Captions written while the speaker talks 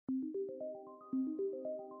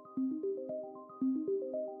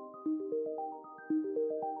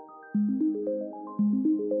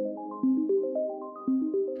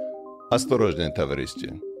Осторожнее,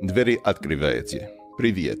 товарищи. Двери открываете.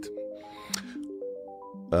 Привет.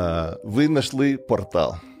 Вы нашли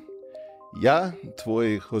портал. Я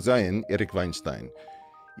твой хозяин Эрик Вайнштейн.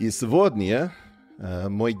 И сегодня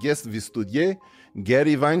мой гость в студии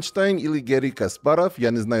Гарри Вайнштейн или Гарри Каспаров.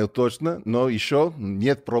 Я не знаю точно, но еще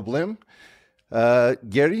нет проблем.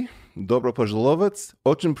 Garry, добро пожаловать.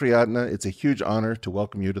 Очень приятно. It's a huge honor to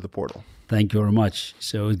welcome you to the portal. Thank you very much.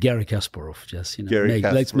 So it's Garry Kasparov, just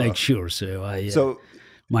let's make sure. So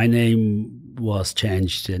my name was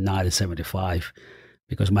changed in 1975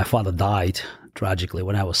 because my father died tragically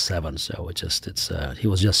when I was 7. So he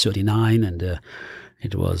was just 39, and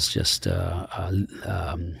it was just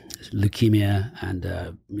leukemia, and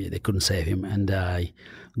they couldn't save him. And I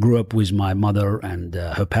grew up with my mother and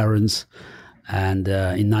her parents. And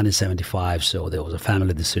in 1975, so there was a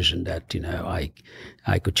family decision that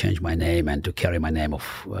I could change my name and to carry my name of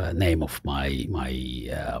my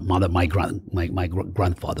mother, my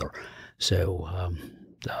grandfather. So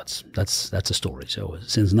that's a story. So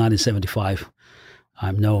since 1975,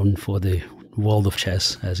 I'm known for the world of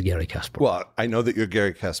chess as Garry Kasparov. Well, I know that you're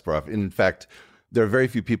Garry Kasparov. In fact, there are very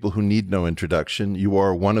few people who need no introduction. You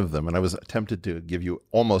are one of them, and I was tempted to give you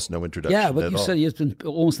almost no introduction. Yeah, but you said you've been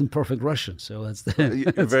almost in perfect Russian, so that's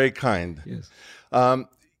You're very kind. Yes.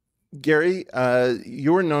 Garry,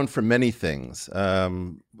 you're known for many things.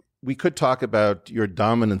 We could talk about your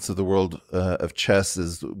dominance of the world of chess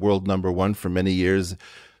as world number one for many years,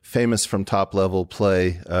 famous from top-level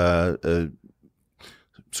play,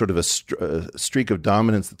 sort of a streak of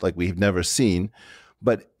dominance like we've never seen.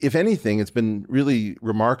 But if anything, it's been really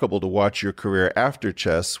remarkable to watch your career after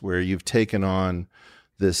chess, where you've taken on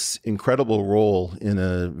this incredible role in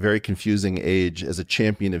a very confusing age as a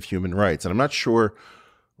champion of human rights. And I'm not sure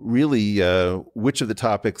really which of the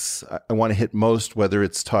topics I want to hit most, whether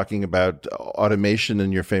it's talking about automation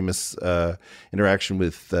and your famous interaction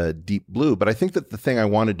with Deep Blue. But I think that the thing I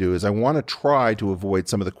want to do is I want to try to avoid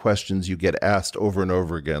some of the questions you get asked over and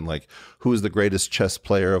over again, like who is the greatest chess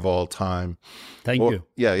player of all time? Thank you.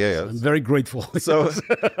 Yeah. I'm very grateful. So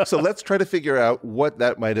let's try to figure out what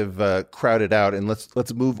that might have crowded out, and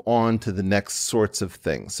let's move on to the next sorts of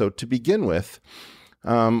things. So to begin with,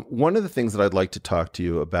 one of the things that I'd like to talk to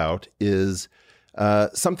you about is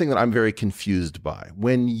something that I'm very confused by.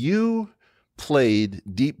 When you played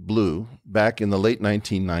Deep Blue back in the late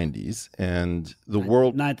 1990s, and the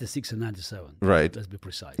world 96 and 97, right? Let's be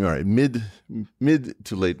precise. All right, mid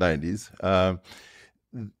to late 90s.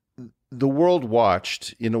 The world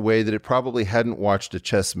watched in a way that it probably hadn't watched a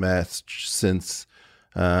chess match since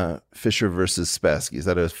Fischer versus Spassky. Is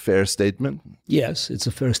that a fair statement? Yes, it's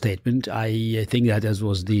a fair statement. I think that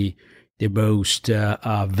was the most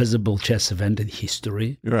visible chess event in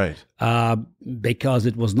history. Right. Because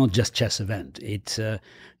it was not just chess event. It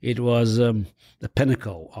was the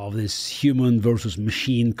pinnacle of this human versus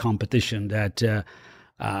machine competition that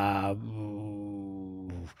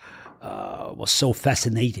was so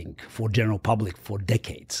fascinating for general public for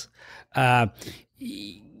decades.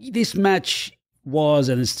 This match was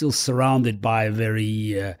and is still surrounded by a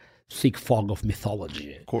very thick fog of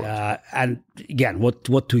mythology. Of course. And again,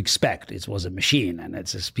 what to expect? It was a machine, and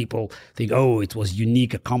it's as people think, oh, it was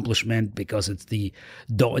unique accomplishment because it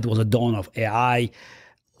was a dawn of AI.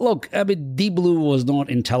 Look, I mean, Deep Blue was not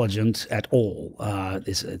intelligent at all.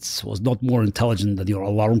 It was not more intelligent than your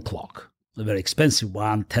alarm clock, a very expensive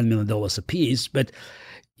one, $10 million a piece. But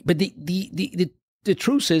the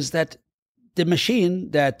truth is that the machine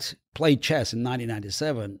that played chess in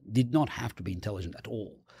 1997 did not have to be intelligent at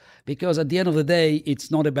all. Because at the end of the day,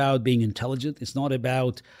 it's not about being intelligent. It's not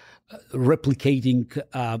about replicating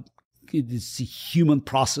this human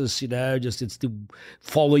process, it's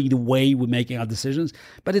following the way we're making our decisions.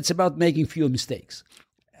 But it's about making fewer mistakes.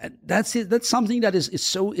 And that's it. That's something that is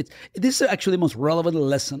so. This is actually the most relevant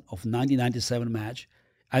lesson of 1997 match.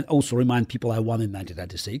 And also remind people I won in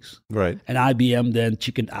 1996. Right. And IBM then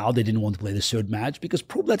chickened out. They didn't want to play the third match because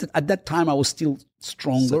probably at that time I was still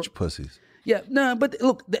stronger. Such pussies. Yeah, no, but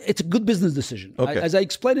look, it's a good business decision. Okay. As I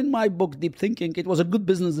explained in my book, Deep Thinking, it was a good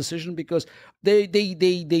business decision because they knew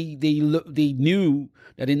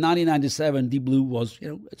that in 1997 Deep Blue was,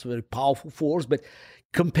 it's a very powerful force, but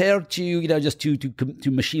compared to just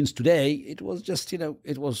to machines today, it was just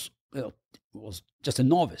was just a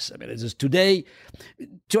novice. I mean, it's just today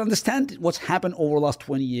to understand what's happened over the last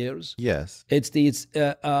 20 years. Yes, Deep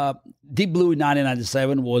Blue in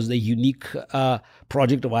 1997 was the unique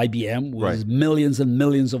project of IBM with millions and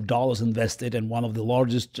millions of dollars invested in one of the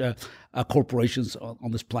largest corporations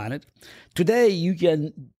on this planet. Today, you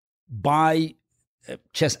can buy a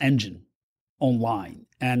chess engine online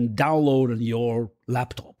and download on your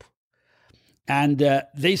laptop. And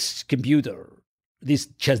this computer, this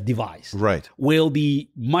chess device, Right. will be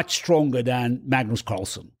much stronger than Magnus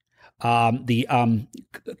Carlsen, the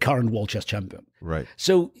current world chess champion. Right.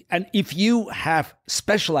 So, and if you have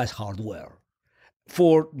specialized hardware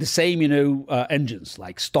for the same, engines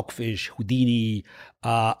like Stockfish, Houdini,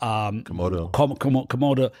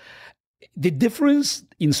 Komodo, the difference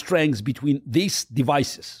in strengths between these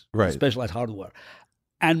devices, Right. specialized hardware,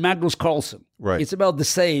 and Magnus Carlsen, Right. it's about the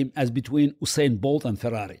same as between Usain Bolt and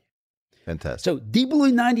Ferrari. Fantastic. So Deep Blue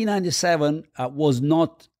in 1997 was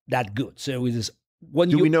not that good. So it is when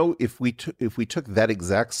Do we know if we took that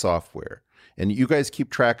exact software, and you guys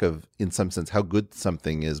keep track of, in some sense, how good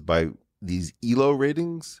something is by these ELO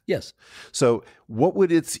ratings? Yes. So what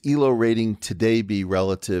would its ELO rating today be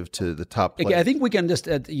relative to the top players? Okay, I think we can just,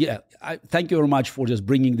 thank you very much for just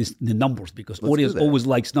bringing the numbers, because audience always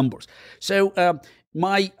likes numbers. So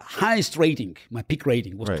my highest rating, my peak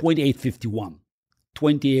rating was 2851.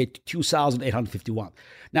 2,851.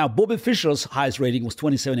 Now, Bobby Fischer's highest rating was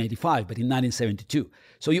 2785, but in 1972.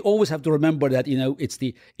 So you always have to remember that, it's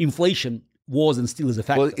the inflation was and still is a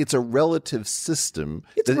factor. Well, it's a relative system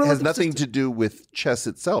that has nothing to do with chess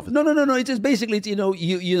itself. No. It is basically,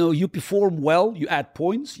 you perform well, you add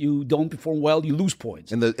points. You don't perform well, you lose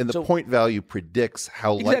points. And the point value predicts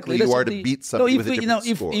how likely you are to beat somebody with a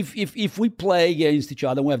different score. If we play against each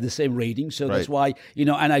other, we have the same rating. So that's why,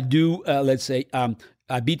 and I do, let's say,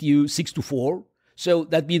 I beat you 6-4. So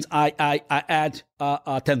that means I add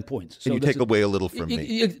 10 points. So and you take away a little from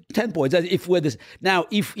me. 10 points. If we're this now,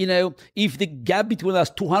 if the gap between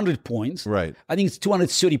us 200 points, right? I think it's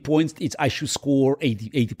 230 points. I should score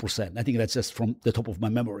 80%. I think that's just from the top of my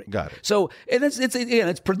memory. Got it. So and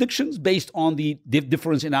it's predictions based on the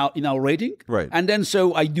difference in our rating, right? And then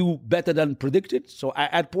so I do better than predicted. So I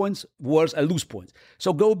add points, worse I lose points.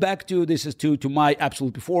 So go back to to my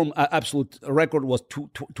absolute absolute record was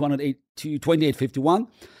 2851.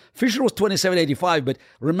 Fischer was 2785, but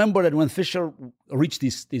remember that when Fischer reached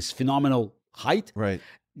this phenomenal height, right,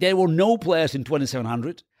 there were no players in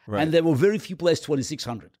 2700, and there were very few players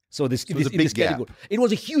 2600. So this was a big gap. It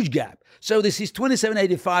was a huge gap. So this is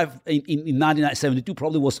 2785 in 1972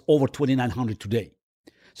 probably was over 2900 today.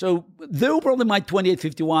 So there were probably my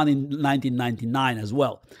 2851 in 1999 as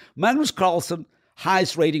well. Magnus Carlsen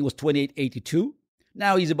highest rating was 2882.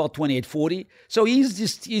 Now he's about 2840. So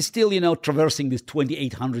he's still, traversing this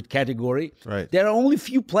 2800 category. Right. There are only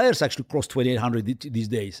few players actually cross 2800 these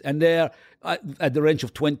days. And they're at the range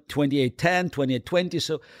of 2810,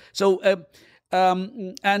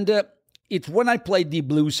 2820. It's when I played Deep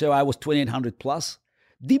Blue, so I was 2800 plus.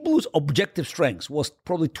 Deep Blue's objective strength was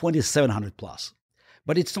probably 2700 plus.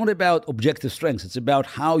 But it's not about objective strengths. It's about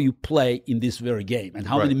how you play in this very game and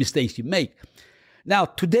how many mistakes you make. Now,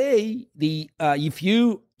 today, if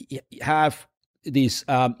you have these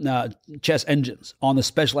chess engines on a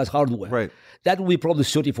specialized hardware, that will be probably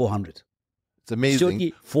 3400. It's amazing.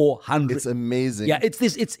 3400. It's amazing. Yeah, it's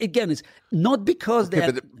not because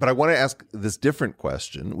but I want to ask this different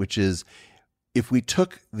question, which is, if we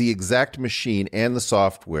took the exact machine and the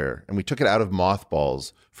software and we took it out of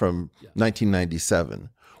mothballs from 1997,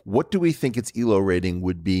 what do we think its ELO rating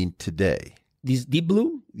would be today? This Deep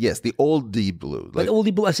Blue? Yes, the old Deep Blue. But old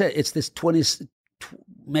Deep Blue, I said it's this 20,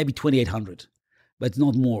 maybe 2800, but it's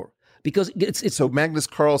not more. Because it's so Magnus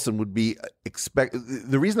Carlsen would be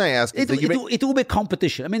the reason I ask is it will be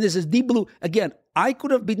competition. I mean, this is Deep Blue again. I could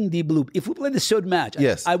have beaten Deep Blue if we played the third match.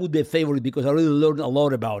 Yes, I would be a favorite because I really learned a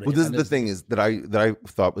lot about it. Well, this is the thing is that I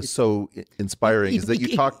thought was so inspiring is that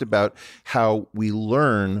you talked about how we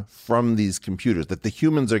learn from these computers, that the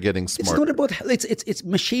humans are getting smarter. It's not about it's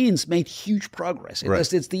machines made huge progress.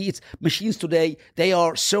 It's machines today. They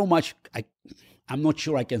are so much. I'm not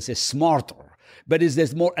sure I can say smarter, but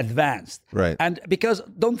there's more advanced. Right. And because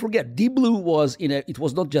don't forget, Deep Blue was it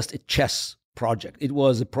was not just a chess project. It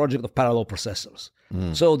was a project of parallel processors.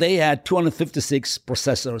 So they had 256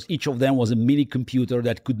 processors. Each of them was a mini computer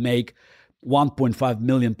that could make 1.5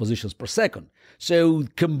 million positions per second. So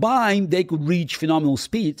combined, they could reach phenomenal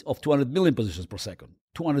speed of 200 million positions per second.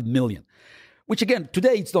 200 million, which again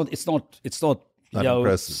today it's not impressive. It's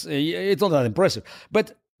not that impressive,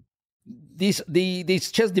 but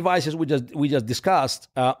these chess devices we just discussed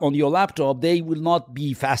on your laptop, they will not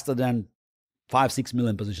be faster than 5-6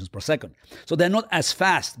 million positions per second. So they're not as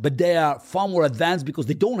fast, but they are far more advanced because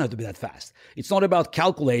they don't have to be that fast. It's not about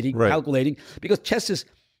calculating because chess is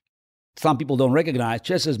some people don't recognize,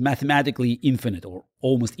 chess is mathematically infinite or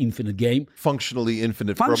almost infinite game. Functionally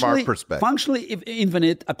infinite from our perspective. Functionally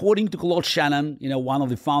infinite, according to Claude Shannon, one of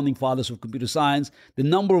the founding fathers of computer science, the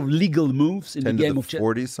number of legal moves in the game of chess.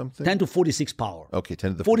 40 something? 10 to 46 power. Okay,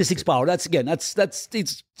 10 to the 46 power. That's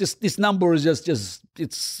it's just, this number is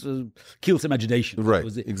it's kills imagination. Right,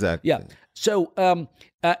 exactly. Yeah. So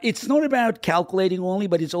it's not about calculating only,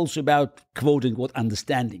 but it's also about quoting what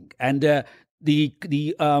understanding. And the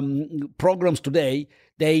programs today,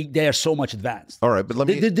 they are so much advanced. All right, but let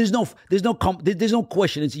me. There's no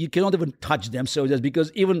question. You cannot even touch them. So that's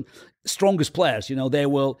because even strongest players, they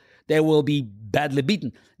will be badly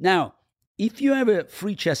beaten. Now, if you have a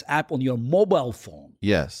free chess app on your mobile phone,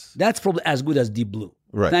 yes, that's probably as good as Deep Blue,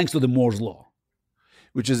 right? Thanks to the Moore's law.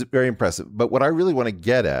 Which is very impressive. But what I really want to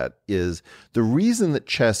get at is the reason that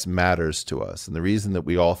chess matters to us and the reason that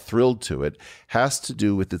we all thrilled to it has to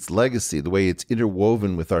do with its legacy, the way it's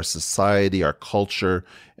interwoven with our society, our culture,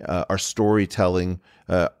 our storytelling,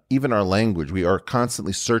 even our language. We are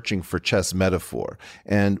constantly searching for chess metaphor.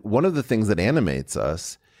 And one of the things that animates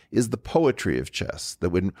us is the poetry of chess, that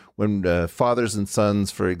when fathers and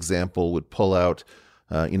sons, for example, would pull out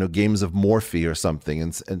games of Morphe or something,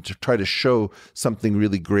 and to try to show something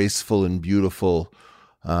really graceful and beautiful,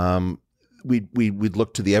 we'd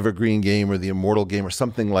look to the Evergreen game or the Immortal game or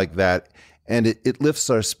something like that, and it lifts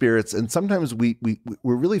our spirits. And sometimes we're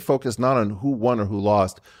really focused not on who won or who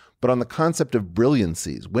lost, but on the concept of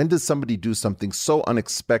brilliancies. When does somebody do something so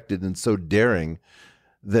unexpected and so daring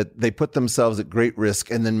that they put themselves at great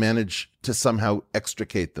risk and then manage to somehow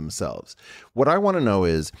extricate themselves? What I want to know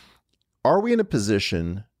is, are we in a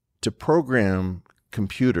position to program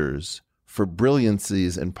computers for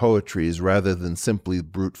brilliancies and poetries rather than simply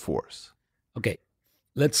brute force? Okay,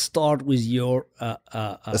 let's start with your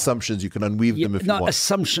assumptions. You can unweave them if you want.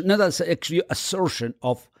 Assumption. No, that's actually assertion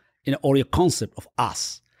of or your concept of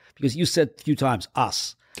us, because you said a few times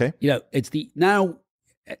us. Okay, it's now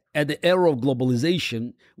at the era of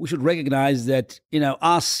globalization, we should recognize that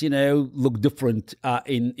us look different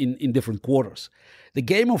in different quarters. The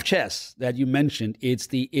game of chess that you mentioned,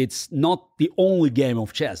 it's not the only game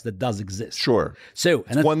of chess that does exist. Sure. So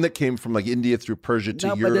it's one that came from like India through Persia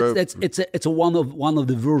to Europe. But it's one of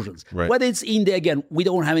the versions. Right. Whether it's India, again, we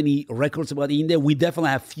don't have any records about India. We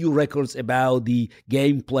definitely have few records about the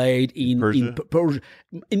game played in Persia.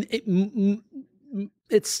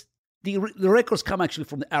 It's the records come actually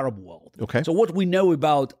from the Arab world. Okay. So what we know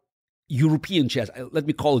about European chess, let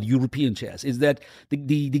me call it European chess, is that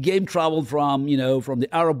the game traveled from the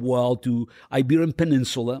Arab world to Iberian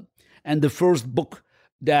Peninsula, and the first book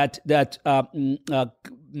that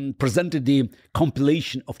presented the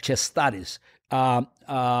compilation of chess studies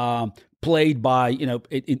played by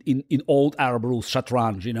in old Arab rules,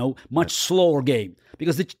 Shatranj, much slower game,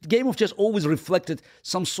 because the game of chess always reflected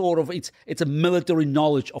some sort of it's a military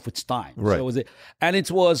knowledge of its time. Right. So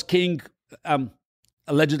it was King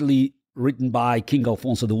allegedly written by King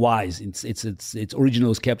Alfonso the Wise. Its original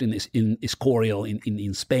was kept in Escorial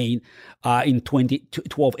in Spain in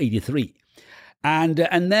 1283, and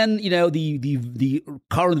then the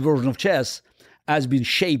current version of chess has been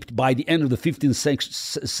shaped by the end of the 15th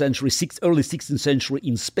century, early 16th century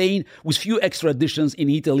in Spain, with few extra additions in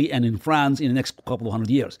Italy and in France in the next couple of hundred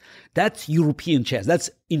years. That's European chess. That's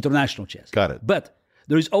international chess. Got it. But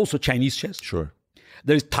there is also Chinese chess. Sure.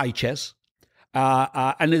 There is Thai chess.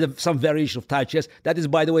 And there's some variation of Thai chess. That is,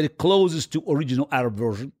 by the way, the closest to original Arab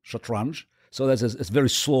version, Shatranj. So that's a very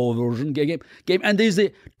slow version game. And there's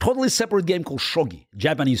a totally separate game called shogi,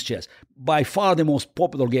 Japanese chess, by far the most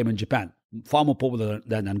popular game in Japan, far more popular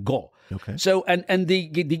than Go. Okay. So and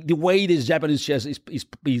the way this Japanese chess is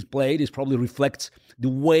played probably reflects the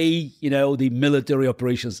way the military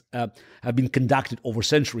operations have been conducted over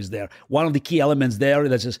centuries there. One of the key elements there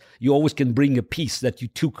is you always can bring a piece that you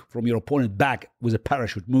took from your opponent back with a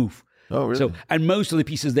parachute move. Oh, really? So and most of the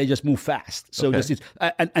pieces they just move fast. So okay.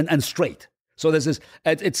 and straight. So this is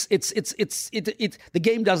the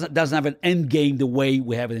game doesn't have an end game the way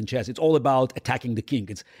we have it in chess. It's all about attacking the king.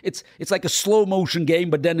 It's like a slow motion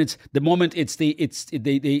game, but then it's the moment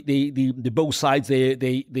the both sides they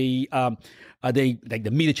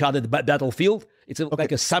meet each other at the battlefield. It's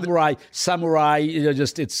like a samurai.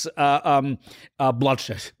 It's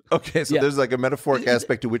bloodshed. Okay, so there's like a metaphoric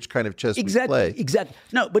aspect to which kind of chess we play. Exactly.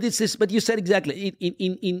 No, but it's this. But you said exactly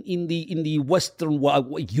in the Western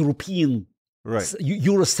world, European. Right.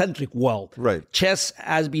 Eurocentric world. Right. Chess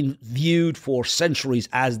has been viewed for centuries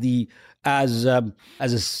as like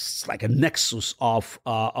a nexus of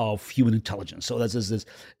human intelligence. So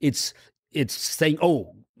it's saying,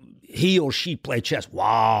 he or she played chess.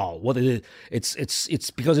 Wow, what is it?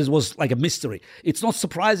 It's because it was like a mystery. It's not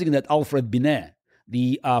surprising that Alfred Binet,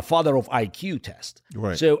 the father of IQ test.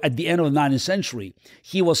 Right. So at the end of the 19th century,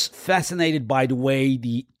 he was fascinated by the way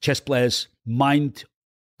the chess player's mind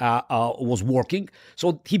was working.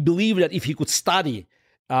 So he believed that if he could study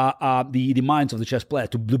the minds of the chess players,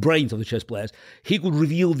 the brains of the chess players, he could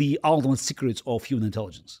reveal the ultimate secrets of human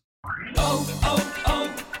intelligence.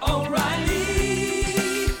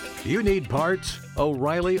 O'Reilly. You need parts?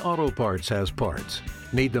 O'Reilly Auto Parts has parts.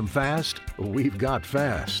 Need them fast? We've got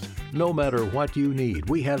fast. No matter what you need,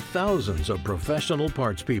 we have thousands of professional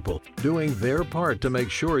parts people doing their part to make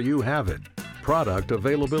sure you have it. Product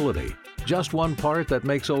availability. Just one part that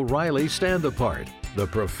makes O'Reilly stand apart. The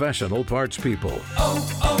professional parts people.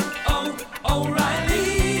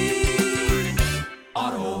 O'Reilly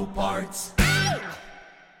Auto Parts.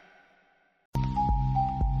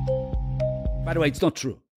 By the way, it's not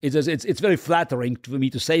true. It's very flattering for me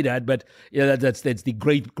to say that, but that's the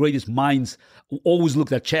greatest minds always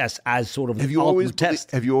looked at chess as sort of the ultimate test.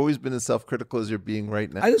 Have you always been as self-critical as you're being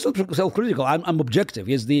right now? I'm not self-critical. I'm objective.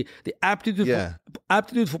 Yes, the aptitude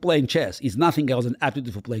for playing chess is nothing else than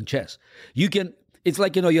aptitude for playing chess. It's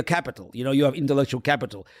like, your capital. You have intellectual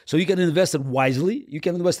capital. So you can invest it wisely, you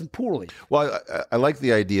can invest it poorly. Well, I like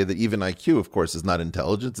the idea that even IQ, of course, is not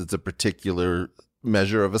intelligence. It's a particular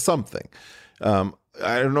measure of a something.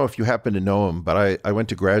 I don't know if you happen to know him, but I went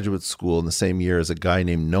to graduate school in the same year as a guy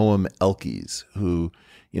named Noam Elkies, who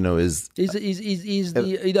is he's the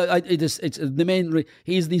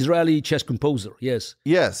Israeli chess composer. Yes.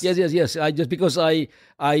 Because I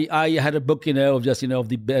had a book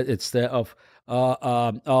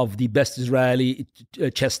of the best Israeli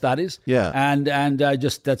chess studies. Yeah, and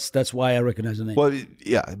that's why I recognize the name. Well,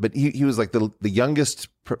 yeah, but he was like the youngest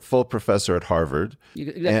full professor at Harvard.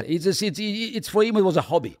 Exactly. It's for him it was a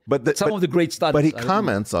hobby. But some of the great studies. But he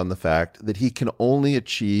comments on the fact that he can only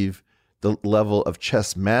achieve the level of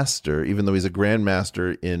chess master, even though he's a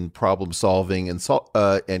grandmaster in problem solving and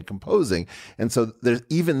composing. And so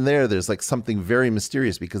there's like something very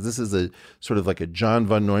mysterious, because this is a sort of like a John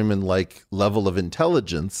von Neumann like level of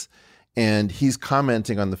intelligence, and he's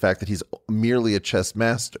commenting on the fact that he's merely a chess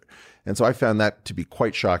master. And so I found that to be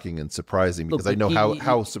quite shocking and surprising, because I know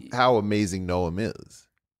how amazing Noam is.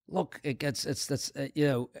 Look, it's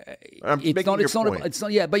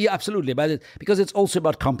absolutely, but because it's also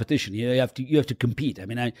about competition. You have to compete. I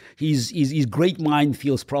mean, his great mind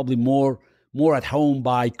feels probably more at home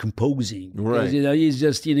by composing. Right. He's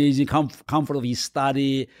just he's in comfort of his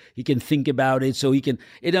study. He can think about it, so he can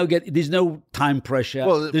there's no time pressure.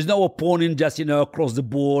 Well, there's no opponent just across the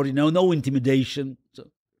board. No intimidation. So.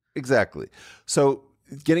 Exactly. So.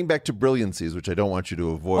 Getting back to brilliancies, which I don't want you to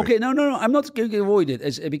avoid. Okay, no, I'm not going to avoid it.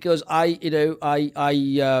 It's because I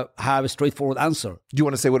have a straightforward answer. Do you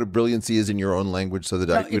want to say what a brilliancy is in your own language, so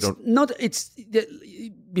that we don't? Not. It's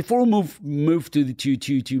before we move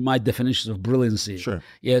to my definitions of brilliancy. Sure.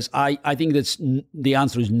 Yes, I think the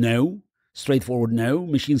answer is no. Straightforward no.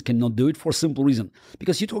 Machines cannot do it for a simple reason.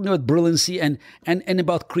 Because you're talking about brilliancy and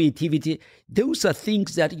about creativity. Those are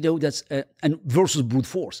things that, that's and versus brute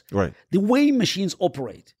force. Right. The way machines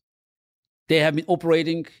operate, they have been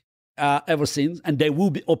operating ever since, and they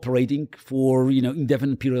will be operating for,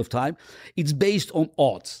 indefinite period of time. It's based on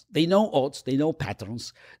odds. They know odds. They know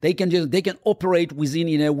patterns. They can operate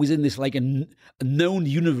within this like a known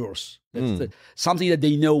universe. That's something that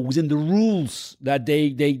they know within the rules that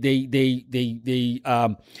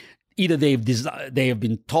either they have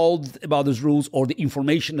been told about those rules, or the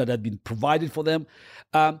information that had been provided for them.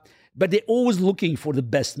 But they're always looking for the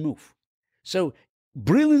best move. So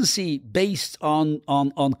brilliancy based on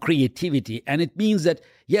creativity, and it means that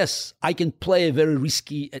yes, I can play a very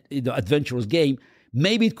risky, adventurous game.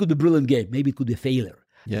 Maybe it could be a brilliant game. Maybe it could be a failure.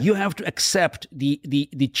 Yeah. You have to accept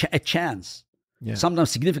a chance. Yeah. Sometimes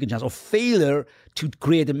significant chance of failure to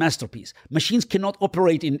create a masterpiece. Machines cannot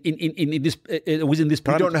operate in this within this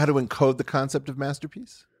parameter. You don't know how to encode the concept of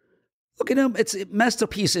masterpiece? Look, it's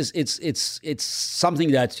masterpiece is it's something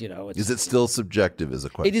that Is it still subjective? Is a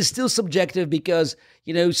question. It is still subjective because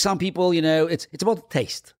some people it's about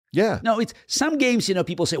taste. Yeah. No, it's some games,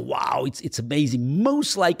 people say, wow, it's amazing.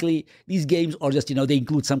 Most likely these games are just, they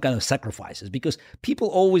include some kind of sacrifices, because people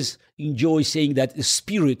always enjoy saying that the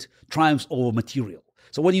spirit triumphs over material.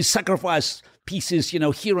 So when you sacrifice pieces,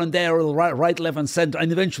 here and there, right, left, and center,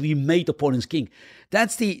 and eventually you made opponent's king,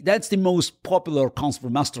 that's the most popular concept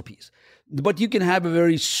of masterpiece. But you can have a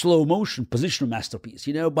very slow motion positional masterpiece,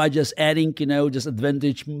 by just adding, just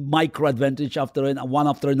advantage, micro advantage one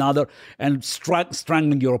after another, and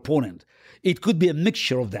strangling your opponent. It could be a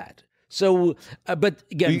mixture of that. So, but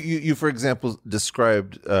again, you for example,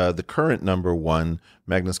 described the current number one,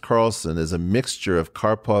 Magnus Carlsen, as a mixture of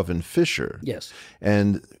Karpov and Fischer. yes.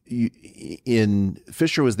 And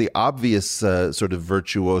Fischer was the obvious sort of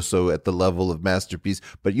virtuoso at the level of masterpiece,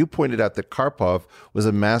 but you pointed out that Karpov was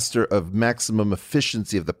a master of maximum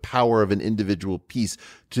efficiency, of the power of an individual piece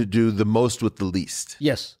to do the most with the least.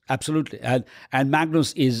 Yes, absolutely. And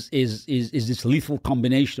Magnus is this lethal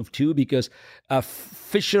combination of two, because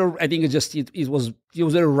Fischer, I think it was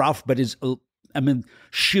very rough, but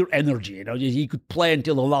sheer energy. He could play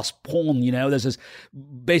until the last pawn. This is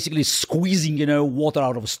basically squeezing water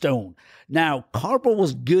out of a stone. Now Karpov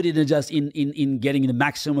was good in getting the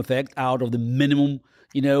maximum effect out of the minimum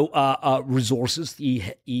resources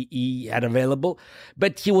he had available,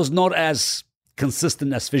 but he was not as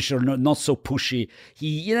consistent as Fischer, not so pushy.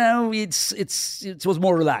 It was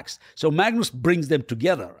more relaxed. So Magnus brings them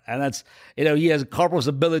together, and that's he has Karpov's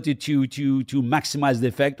ability to maximize the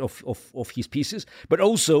effect of his pieces, but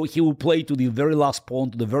also he will play to the very last pawn,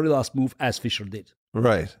 to the very last move, as Fischer did.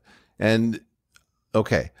 Right, and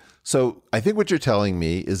okay. So I think what you're telling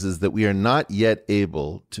me is that we are not yet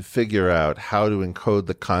able to figure out how to encode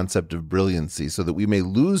the concept of brilliancy so that we may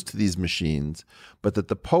lose to these machines, but that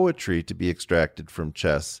the poetry to be extracted from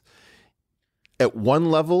chess at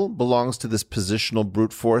one level belongs to this positional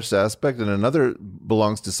brute force aspect, and another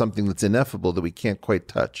belongs to something that's ineffable that we can't quite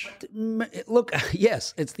touch. Look,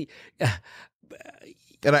 yes, it's the...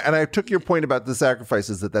 And I took your point about the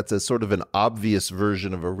sacrifices, that's a sort of an obvious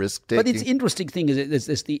version of a risk taking. But it's interesting thing is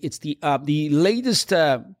it's the latest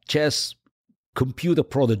chess computer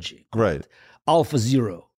prodigy, right?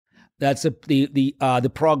 AlphaZero. That's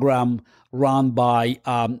the program run by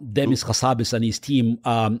Demis Hassabis and his team.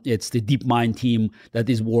 It's the DeepMind team that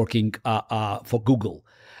is working for Google.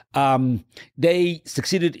 They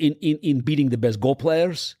succeeded in beating the best Go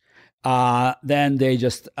players. Then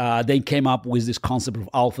they came up with this concept of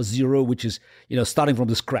AlphaZero, which is starting from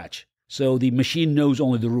the scratch. So the machine knows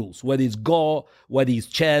only the rules, whether it's Go, whether it's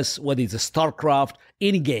chess, whether it's a StarCraft,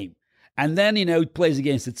 any game, and then it plays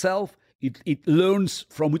against itself. It learns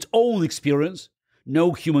from its own experience,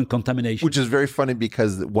 no human contamination. Which is very funny,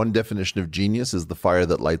 because one definition of genius is the fire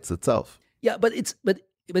that lights itself. Yeah,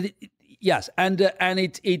 yes, and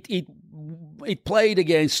it played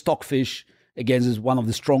against Stockfish. Against one of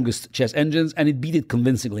the strongest chess engines, and it beat it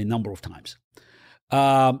convincingly a number of times.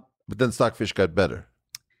 But then Stockfish got better.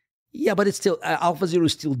 Yeah, but it's still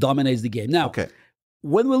AlphaZero still dominates the game. Now, okay.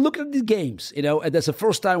 When we look at these games, that's the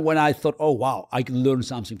first time when I thought, oh wow, I can learn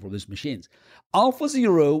something from these machines.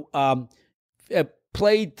 AlphaZero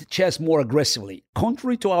played chess more aggressively,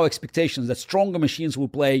 contrary to our expectations that stronger machines will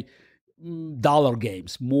play dollar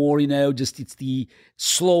games more, it's the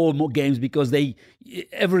slow games, because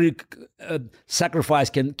every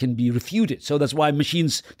sacrifice can be refuted. So that's why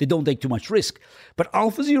machines, they don't take too much risk. But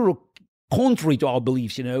AlphaZero, contrary to our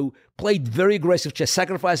beliefs, played very aggressive chess,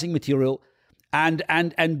 sacrificing material and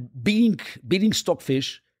beating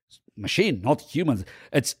Stockfish, machine, not humans.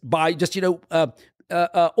 It's by just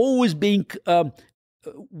always being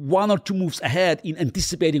one or two moves ahead in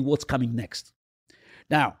anticipating what's coming next.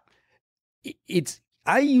 Now,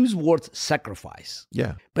 I use word sacrifice.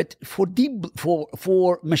 Yeah. But for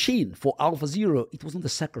machine, for AlphaZero, it wasn't a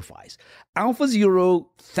sacrifice. AlphaZero,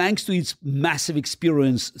 thanks to its massive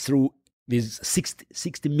experience through these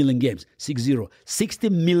 60 million games, 60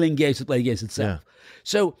 million games to play against itself. Yeah.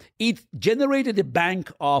 So it generated a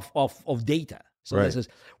bank of data. So right. This is,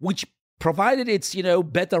 which provided its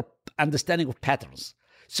better understanding of patterns.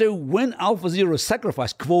 So when AlphaZero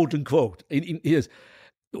sacrificed, quote unquote,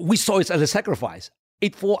 we saw it as a sacrifice.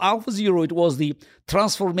 For AlphaZero, it was the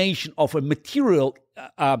transformation of a material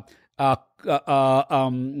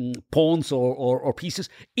pawns or pieces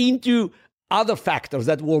into other factors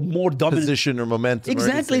that were more dominant. Position or momentum.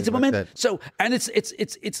 Exactly, it's a momentum. Like so, and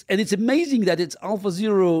it's amazing that it's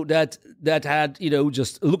AlphaZero that had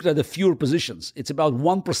just looked at the fewer positions. It's about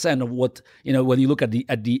 1% of what when you look at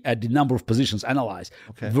the number of positions analyzed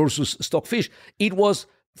versus Stockfish. It was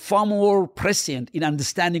far more prescient in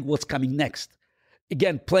understanding what's coming next.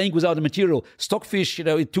 Again, playing without the material. Stockfish,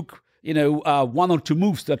 it took one or two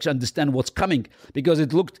moves to actually understand what's coming, because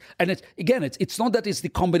it looked, and it's not that it's the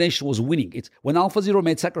combination was winning. It's when AlphaZero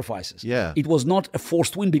made sacrifices. Yeah, it was not a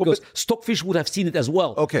forced win, because Stockfish would have seen it as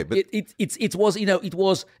well. Okay, but it was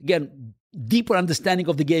again deeper understanding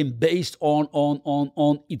of the game based on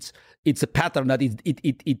it's a pattern that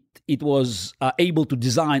it was able to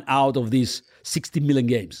design out of these 60 million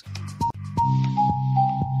games.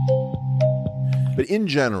 But in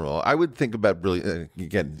general, I would think about brilliant.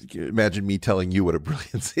 Again, imagine me telling you what a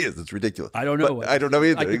brilliancy is. It's ridiculous. I don't know. But I don't know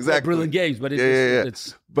either. Exactly. Brilliant games, but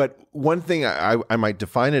it's. But one thing I might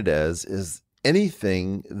define it as is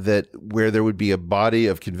anything that where there would be a body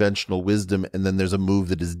of conventional wisdom and then there's a move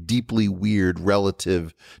that is deeply weird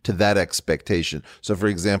relative to that expectation. So, for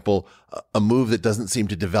example, a move that doesn't seem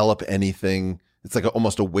to develop anything. It's like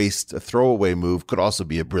almost a throwaway move could also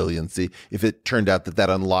be a brilliancy if it turned out that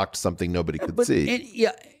unlocked something nobody could see.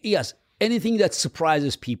 Yes. Anything that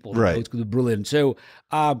surprises people, right? It could be brilliant. So,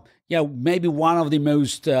 maybe one of the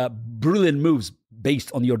most brilliant moves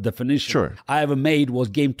based on your definition I ever made was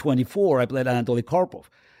game 24. I played Anatoly Karpov.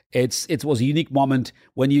 It was a unique moment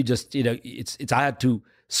when you just, I had to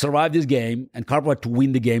survive this game and Karpov had to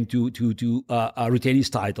win the game to retain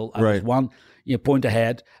his title. I was one point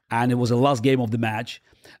ahead, and it was the last game of the match.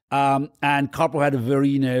 And Karpov had a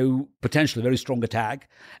very, potentially very strong attack.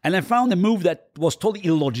 And I found a move that was totally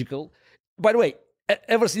illogical. By the way,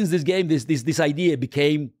 ever since this game, this idea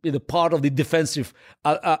became part of the defensive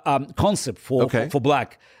concept for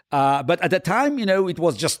Black. But at the time, it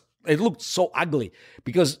looked so ugly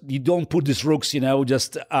because you don't put these rooks, in a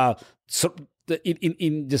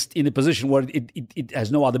position where it has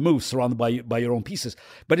no other moves surrounded by your own pieces.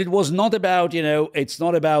 But it was not about, it's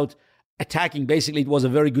not about attacking. Basically, it was a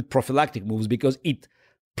very good prophylactic moves because it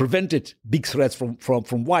prevented big threats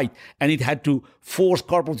from white, and it had to force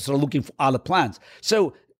Karpov to start looking for other plans.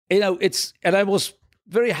 So, and I was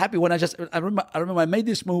very happy when I remember I made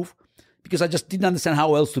this move because I just didn't understand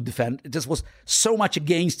how else to defend. It just was so much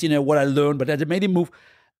against, what I learned, but I made a move.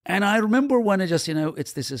 And I remember when when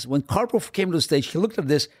Karpov came to the stage, he looked at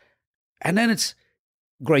this, and then it's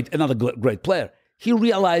great, another great player. He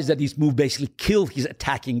realized that this move basically killed his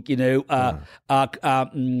attacking,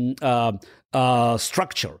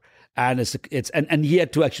 structure, and and he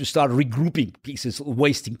had to actually start regrouping pieces,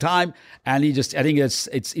 wasting time. And I think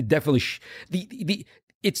it definitely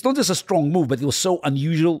it's not just a strong move, but it was so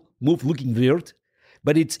unusual move, looking weird.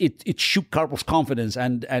 But it shook Karpov's confidence,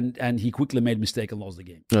 and he quickly made a mistake and lost the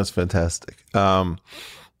game. That's fantastic.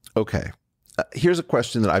 Okay. Here's a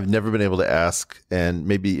question that I've never been able to ask, and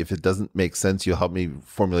maybe if it doesn't make sense, you'll help me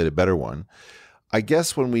formulate a better one. I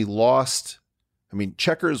guess when we lost,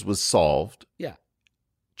 checkers was solved. Yeah.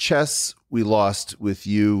 Chess, we lost with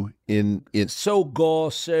you in yeah,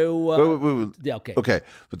 okay. Okay.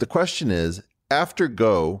 But the question is, after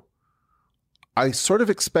Go, I sort of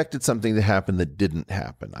expected something to happen that didn't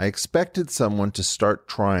happen. I expected someone to start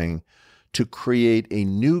trying to create a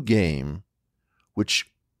new game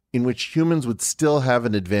in which humans would still have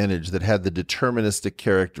an advantage that had the deterministic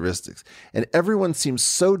characteristics. And everyone seems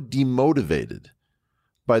so demotivated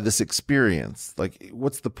by this experience. Like,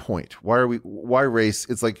 what's the point? Why race?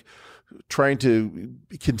 It's like trying to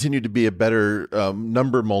continue to be a better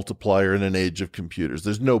number multiplier in an age of computers.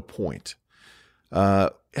 There's no point.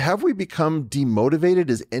 Have we become demotivated?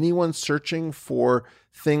 Is anyone searching for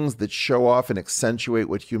things that show off and accentuate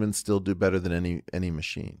what humans still do better than any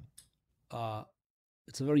machine?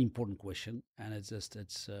 It's a very important question, and I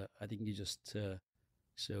think you just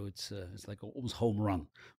it's like almost home run,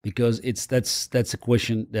 because that's a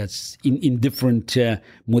question that's in different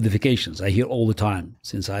modifications. I hear all the time,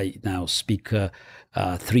 since I now speak 3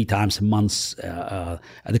 times a month at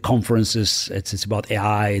the conferences. It's about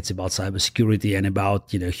AI, it's about cybersecurity, and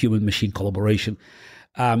about human machine collaboration,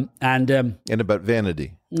 and about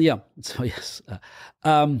vanity. Yeah. So yes.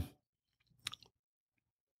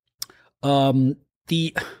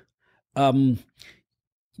 The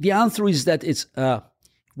answer is that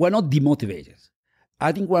we're not demotivated.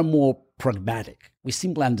 I think we're more pragmatic. We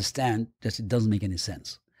simply understand that it doesn't make any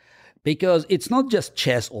sense, because it's not just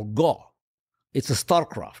chess or Go. It's a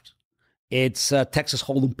StarCraft. It's Texas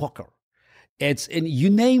Hold'em poker. You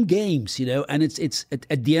name games, and it's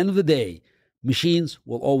at the end of the day, machines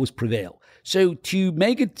will always prevail. So to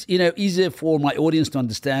make it easier for my audience to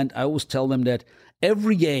understand, I always tell them that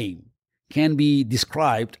every game can be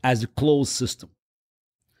described as a closed system.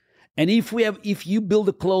 And if you build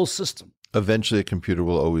a closed system, eventually a computer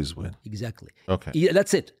will always win. Exactly. Okay. Yeah,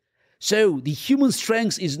 that's it. So the human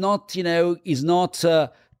strength is not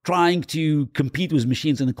trying to compete with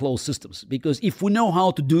machines in the closed systems, because if we know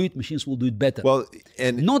how to do it, machines will do it better. Well,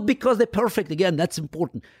 and not because they're perfect. Again, that's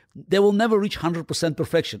important. They will never reach 100%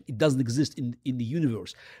 perfection. It doesn't exist in the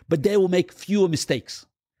universe. But they will make fewer mistakes.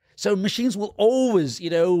 So machines will always,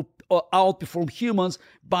 outperform humans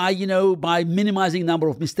by minimizing number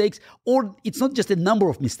of mistakes. Or it's not just a number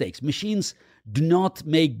of mistakes. Machines do not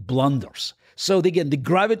make blunders. So again, the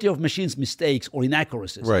gravity of machines' mistakes or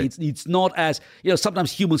inaccuracies, right. It's not as,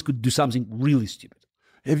 sometimes humans could do something really stupid.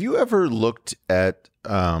 Have you ever looked at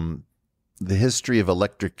the history of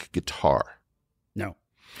electric guitar? No.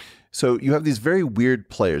 So you have these very weird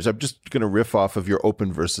players. I'm just going to riff off of your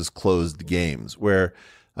open versus closed games, where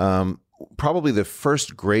probably the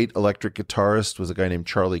first great electric guitarist was a guy named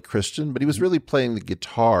Charlie Christian, but he was really playing the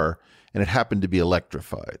guitar and it happened to be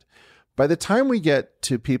electrified. By the time we get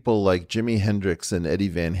to people like Jimi Hendrix and Eddie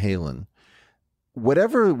Van Halen,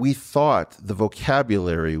 whatever we thought the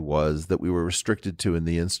vocabulary was that we were restricted to in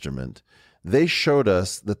the instrument, they showed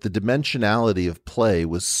us that the dimensionality of play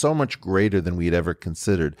was so much greater than we had ever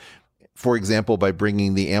considered. For example, by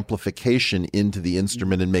bringing the amplification into the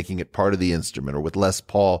instrument and making it part of the instrument, or with Les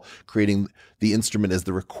Paul creating the instrument as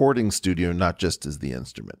the recording studio, not just as the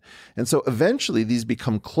instrument. And so eventually these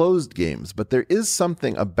become closed games, but there is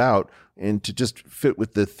something about, and to just fit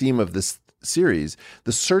with the theme of this series,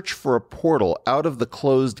 the search for a portal out of the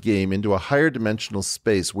closed game into a higher dimensional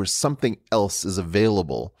space where something else is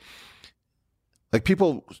available. Like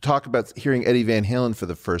people talk about hearing Eddie Van Halen for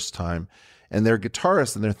the first time, and they're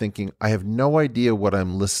guitarists and they're thinking, I have no idea what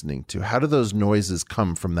I'm listening to. How do those noises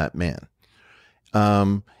come from that man?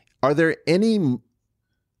 Are there any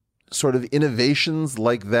sort of innovations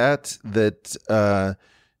like that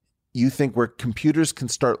you think where computers can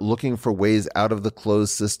start looking for ways out of the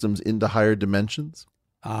closed systems into higher dimensions?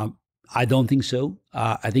 I don't think so.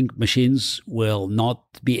 I think machines will not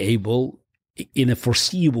be able, in a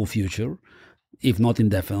foreseeable future, if not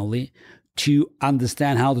indefinitely, to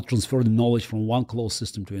understand how to transfer the knowledge from one closed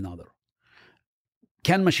system to another.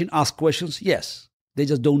 Can machine ask questions? Yes. They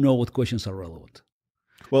just don't know what questions are relevant.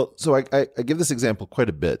 Well, so I give this example quite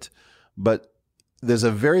a bit, but there's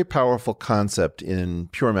a very powerful concept in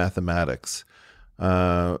pure mathematics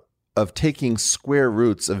of taking square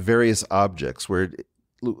roots of various objects where,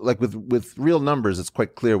 like with real numbers, it's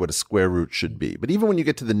quite clear what a square root should be. But even when you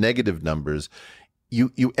get to the negative numbers,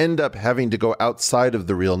 you end up having to go outside of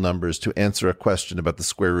the real numbers to answer a question about the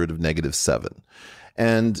square root of -7.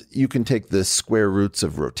 And you can take the square roots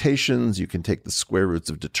of rotations, you can take the square roots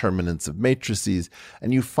of determinants of matrices,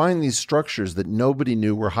 and you find these structures that nobody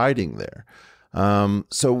knew were hiding there.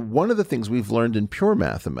 So one of the things we've learned in pure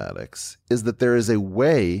mathematics is that there is a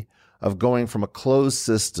way of going from a closed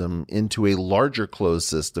system into a larger closed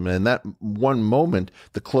system. And in that one moment,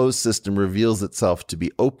 the closed system reveals itself to be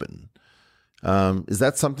open. Is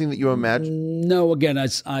that something that you imagine? No, again,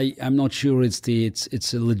 I'm not sure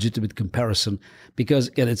it's a legitimate comparison, because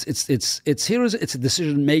again, it's a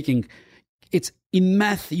decision making. It's in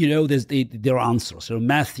math, there are answers. So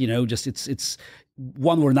math, just it's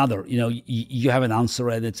one or another. You have an answer,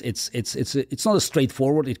 and it's not as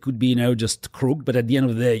straightforward. It could be just crooked, but at the end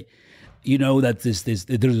of the day,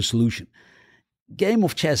 that there's a solution. Game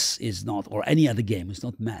of chess is not, or any other game, is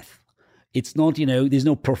not math. It's not, there's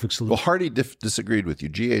no perfect solution. Well, Hardy disagreed with you.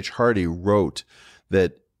 G.H. Hardy wrote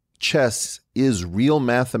that chess is real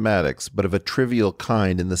mathematics, but of a trivial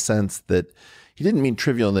kind, in the sense that he didn't mean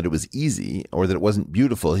trivial in that it was easy or that it wasn't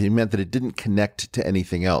beautiful. He meant that it didn't connect to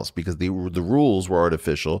anything else because the rules were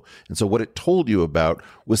artificial. And so what it told you about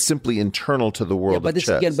was simply internal to the world of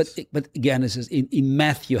chess. But again, this is in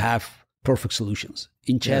math, you have perfect solutions.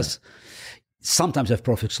 In chess, sometimes have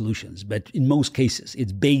perfect solutions, but in most cases,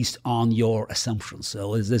 it's based on your assumptions.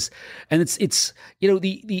 So is this, and it's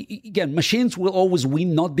again, machines will always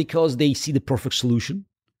win, not because they see the perfect solution.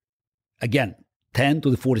 Again, 10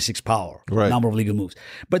 to the 46 power, number of legal moves,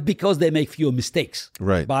 but because they make fewer mistakes.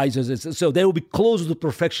 Right. So they will be closer to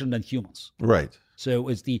perfection than humans. Right. So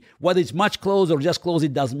it's whether it's much close or just close,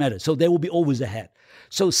 it doesn't matter. So they will be always ahead.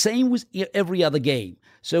 So same with every other game.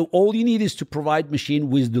 So all you need is to provide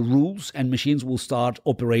machine with the rules, and machines will start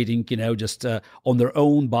operating, just on their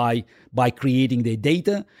own by creating their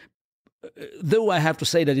data. Though I have to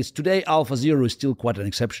say that today, AlphaZero is still quite an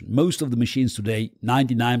exception. Most of the machines today,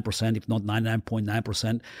 99%, if not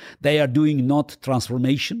 99.9%, they are doing not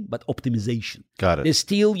transformation, but optimization. Got it. They're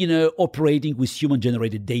still, operating with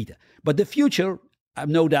human-generated data. But the future, I have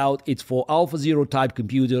no doubt, it's for AlphaZero type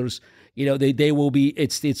computers. They will be.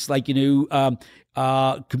 It's like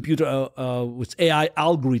computer with AI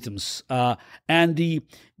algorithms, and they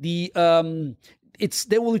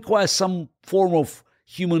will require some form of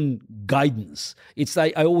human guidance. It's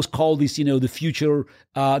like I always call this, the future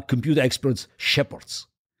computer experts shepherds.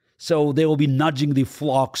 So they will be nudging the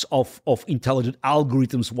flocks of intelligent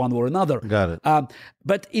algorithms one or another. Got it.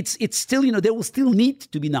 But it's still, they will still need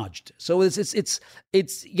to be nudged. So it's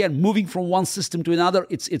again, moving from one system to another.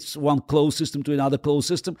 It's one closed system to another closed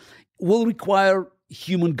system will require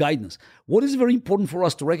human guidance. What is very important for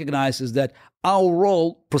us to recognize is that our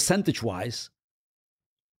role, percentage-wise,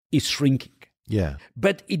 is shrinking. Yeah.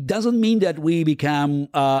 But it doesn't mean that we become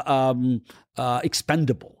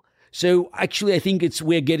expendable. So actually, I think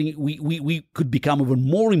we could become even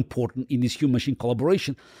more important in this human-machine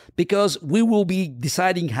collaboration, because we will be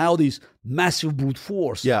deciding how this massive brute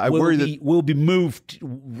force will be moved,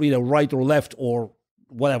 right or left or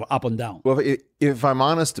whatever, up and down. Well, if I'm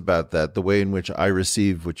honest about that, the way in which I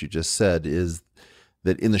receive what you just said is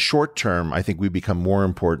that in the short term, I think we become more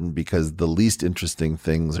important because the least interesting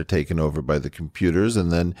things are taken over by the computers.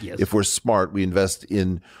 And then if we're smart, we invest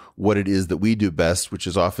in what it is that we do best, which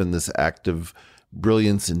is often this active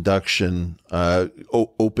brilliance induction,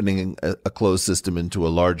 opening a closed system into a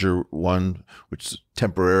larger one, which is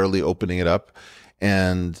temporarily opening it up.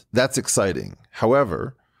 And that's exciting.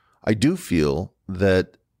 However, I do feel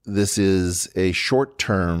that this is a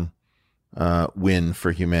short-term win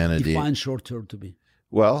for humanity. Define short-term to be.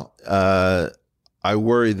 Well, I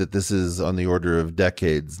worry that this is on the order of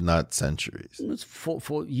decades, not centuries.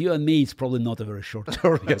 For you and me, it's probably not a very short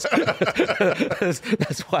term. That's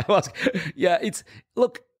why I was. Yeah,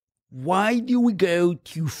 look. Why do we go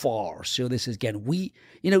too far? So this is again,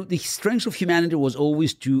 the strength of humanity was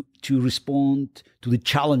always to respond to the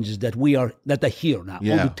challenges that are here now on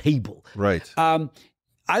the table. Right. I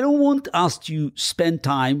don't want us to spend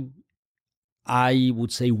time. I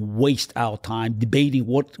would say waste our time debating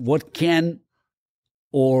what can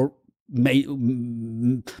or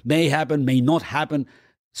may happen, may not happen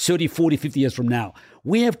 30, 40, 50 years from now.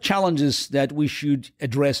 We have challenges that we should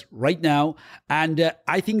address right now. And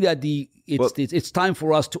I think that it's time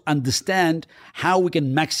for us to understand how we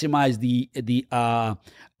can maximize the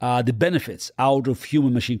benefits out of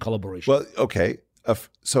human-machine collaboration. Well, okay.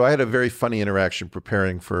 So I had a very funny interaction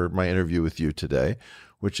preparing for my interview with you today,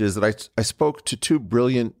 which is that I spoke to two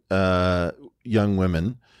brilliant young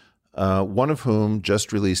women, one of whom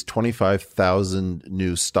just released 25,000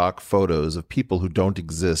 new stock photos of people who don't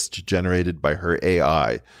exist, generated by her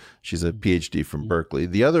AI. She's a PhD from Berkeley.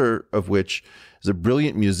 The other of which is a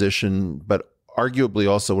brilliant musician, but arguably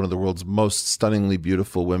also one of the world's most stunningly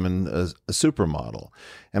beautiful women, a supermodel.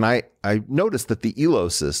 And I noticed that the ELO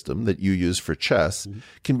system that you use for chess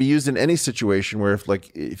can be used in any situation where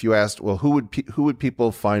if you asked, well, who would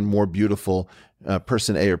people find more beautiful,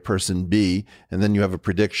 person A or person B, and then you have a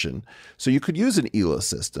prediction. So you could use an ELO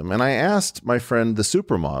system. And I asked my friend, the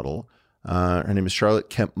supermodel, her name is Charlotte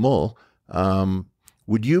Kemp-Mull,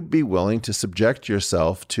 would you be willing to subject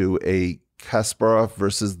yourself to a Kasparov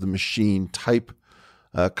versus the machine type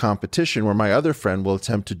competition where my other friend will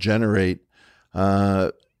attempt to generate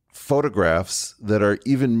photographs that are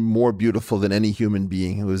even more beautiful than any human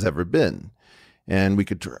being who has ever been. And we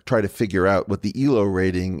could try to figure out what the ELO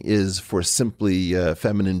rating is for simply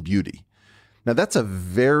feminine beauty. Now, that's a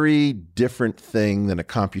very different thing than a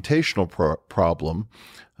computational problem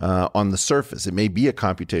on the surface. It may be a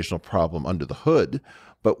computational problem under the hood,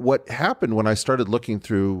 but what happened when I started looking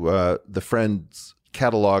through the friend's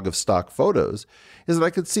catalog of stock photos is that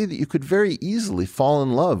I could see that you could very easily fall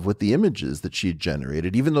in love with the images that she had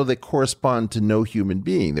generated, even though they correspond to no human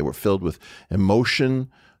being. They were filled with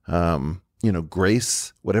emotion,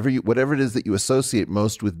 grace, whatever it is that you associate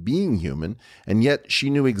most with being human, and yet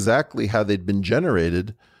she knew exactly how they'd been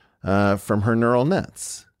generated from her neural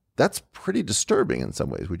nets. That's pretty disturbing in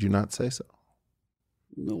some ways. Would you not say so?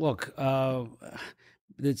 Look,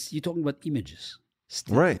 you're talking about images.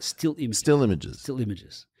 Right. Still images. Still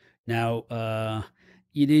images. Now,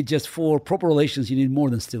 you need just for proper relations, you need more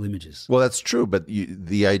than still images. Well, that's true, but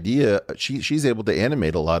the idea she's able to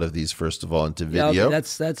animate a lot of these first of all into video. Yeah,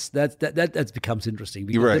 that becomes interesting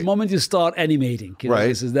because the moment you start animating,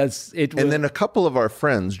 that's it. And then a couple of our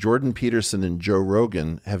friends, Jordan Peterson and Joe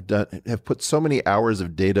Rogan, have put so many hours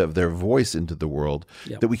of data of their voice into the world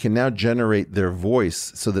that we can now generate their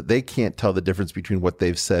voice so that they can't tell the difference between what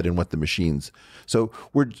they've said and what the machines. So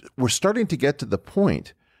we're starting to get to the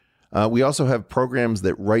point. We also have programs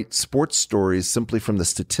that write sports stories simply from the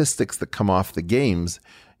statistics that come off the games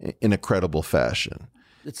in a credible fashion.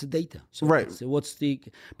 It's the data. So right. So what's the?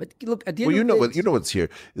 But look, at the end you know what's here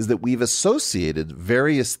is that we've associated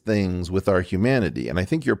various things with our humanity, and I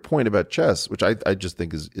think your point about chess, which I just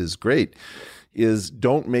think is great, is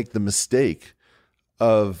don't make the mistake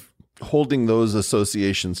of holding those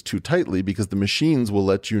associations too tightly, because the machines will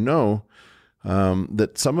let you know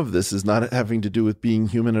that some of this is not having to do with being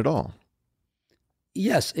human at all.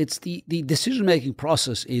 Yes, it's the decision-making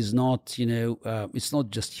process is not, it's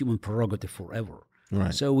not just human prerogative forever.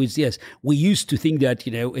 Right. So we used to think that,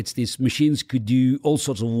 it's these machines could do all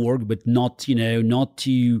sorts of work, but not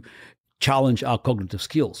to challenge our cognitive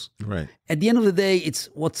skills. Right. At the end of the day, it's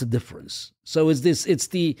what's the difference? So it's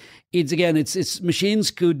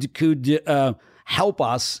machines could help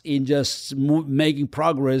us in just making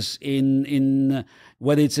progress in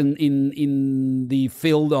whether it's in the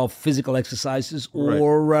field of physical exercises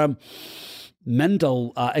or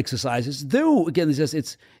mental exercises. Though again,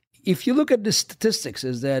 it's if you look at the statistics,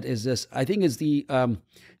 I think it's the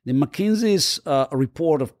McKinsey's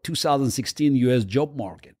report of 2016 U.S. job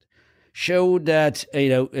market showed that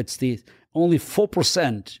it's the only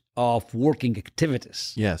 4% of working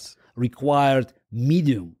activities required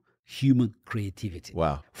medium human creativity.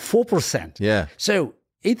 Wow. 4%. Yeah. So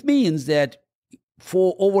it means that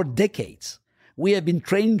for over decades, we have been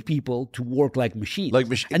training people to work like machines.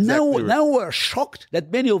 And now we're shocked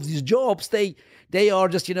that many of these jobs, they are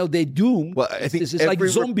just, they're doomed. Well, I think this is like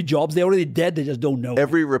zombie jobs. They're already dead. They just don't know.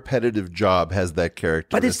 Every repetitive job has that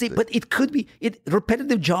characteristic. But it could be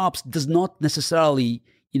repetitive jobs does not necessarily,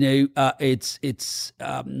 it's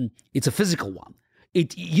a physical one.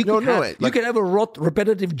 You can have a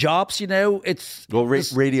repetitive jobs.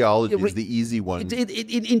 Radiology is the easy one.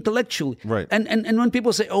 Intellectually, right? And when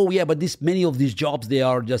people say, "Oh, yeah," but many of these jobs they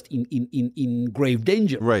are just in grave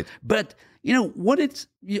danger, right? But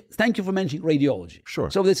thank you for mentioning radiology. Sure.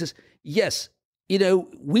 So this is yes.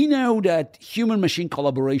 We know that human machine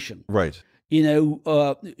collaboration, right?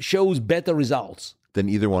 Shows better results than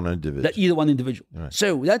either one individual. Right.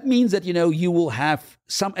 So that means that you will have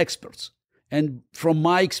some experts. And from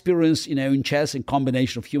my experience, in chess and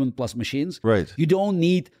combination of human plus machines, right, you don't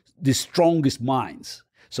need the strongest minds,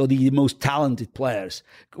 so the most talented players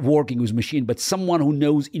working with machine, but someone who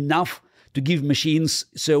knows enough to give machines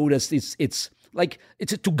so that it's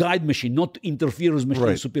to guide machine, not to interfere with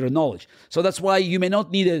machine superior knowledge. So that's why you may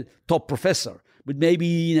not need a top professor, but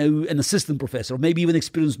maybe an assistant professor, or maybe even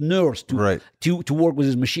experienced nurse to work with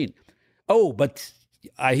his machine. Oh, but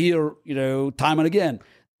I hear time and again.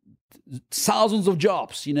 Thousands of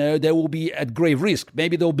jobs, they will be at grave risk.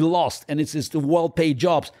 Maybe they'll be lost, and it's the well-paid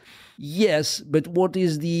jobs. Yes, but what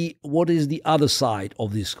is the other side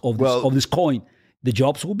of this coin? The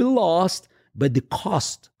jobs will be lost, but the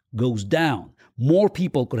cost goes down. More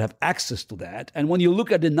people could have access to that, and when you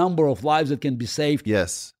look at the number of lives that can be saved,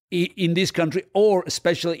 in this country, or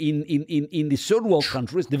especially in the third world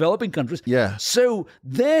countries, developing countries. Yeah. So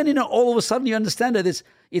then, all of a sudden you understand that it's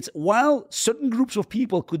while certain groups of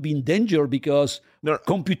people could be in danger because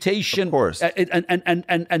computation of course.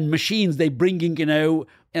 And machines, they bringing,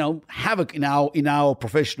 havoc in our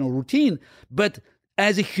professional routine. But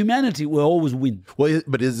as a humanity, we'll always win. Well,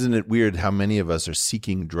 but isn't it weird how many of us are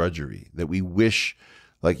seeking drudgery, that we wish...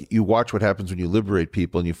 Like, you watch what happens when you liberate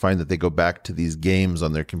people and you find that they go back to these games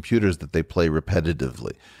on their computers that they play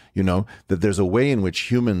repetitively. That there's a way in which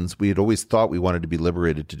humans, we had always thought we wanted to be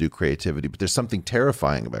liberated to do creativity, but there's something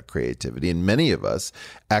terrifying about creativity. And many of us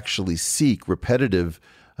actually seek repetitive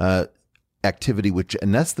activity which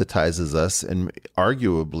anesthetizes us, and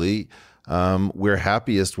arguably we're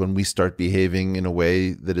happiest when we start behaving in a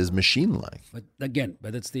way that is machine-like. But again,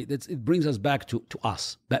 it brings us back to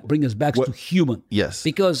us. That brings us back to human. Yes,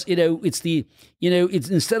 because it's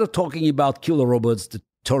instead of talking about killer robots, the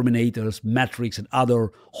Terminators, Matrix, and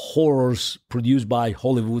other horrors produced by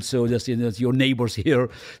Hollywood. So just your neighbors here.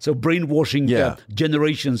 So brainwashing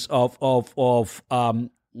generations of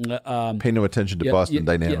pay no attention to Boston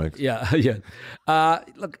Dynamics.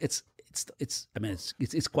 Look, it's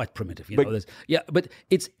quite primitive, but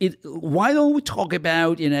why don't we talk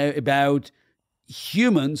about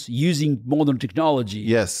humans using modern technology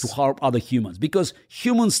to harm other humans? Because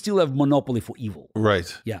humans still have monopoly for evil.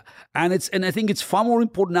 Right. Yeah. And I think it's far more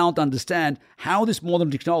important now to understand how this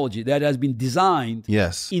modern technology that has been designed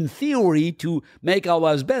in theory to make our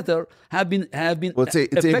lives better have been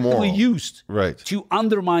effectively used to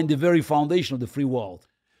undermine the very foundation of the free world.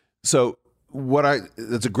 So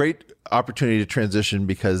that's a great opportunity to transition,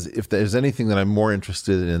 because if there's anything that I'm more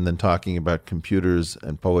interested in than talking about computers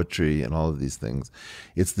and poetry and all of these things,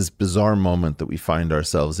 it's this bizarre moment that we find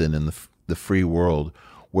ourselves in the free world,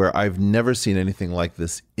 where I've never seen anything like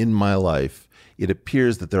this in my life. It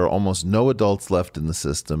appears that there are almost no adults left in the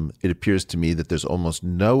system. It appears to me that there's almost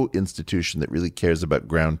no institution that really cares about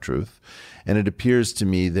ground truth. And it appears to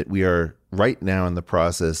me that we are right now in the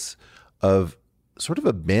process of sort of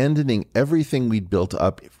abandoning everything we'd built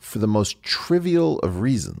up for the most trivial of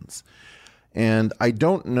reasons. And I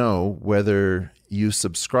don't know whether you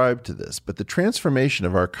subscribe to this, but the transformation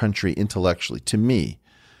of our country intellectually, to me,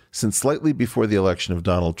 since slightly before the election of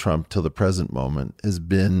Donald Trump till the present moment, has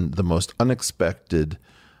been the most unexpected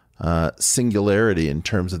singularity in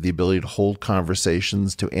terms of the ability to hold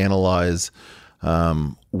conversations, to analyze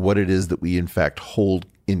what it is that we in fact hold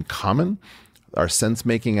in common. Our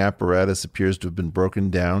sense-making apparatus appears to have been broken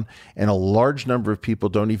down, and a large number of people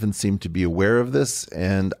don't even seem to be aware of this.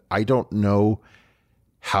 And I don't know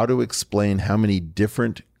how to explain how many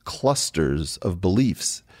different clusters of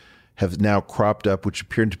beliefs have now cropped up, which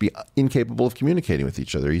appear to be incapable of communicating with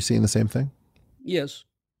each other. Are you seeing the same thing? Yes.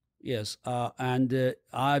 And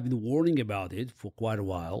I've been warning about it for quite a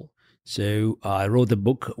while. So I wrote the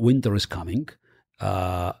book, Winter is Coming,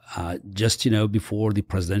 just, before the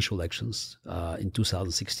presidential elections in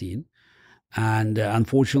 2016. And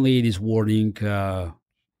unfortunately, this warning...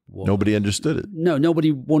 nobody understood it. No,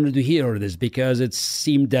 nobody wanted to hear this because it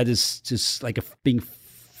seemed that it's just like being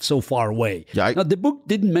so far away. Yeah, now, the book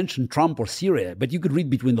didn't mention Trump or Syria, but you could read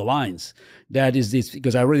between the lines. That is this,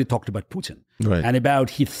 because I already talked about Putin and about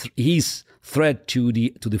his threat to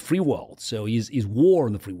the free world. So his war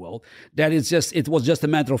on the free world. It was just a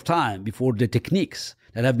matter of time before the techniques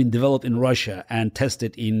that have been developed in Russia and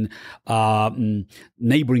tested in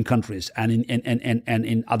neighboring countries and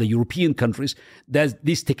in other European countries, that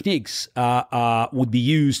these techniques would be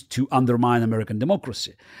used to undermine American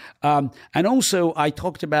democracy. And also, I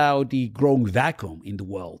talked about the growing vacuum in the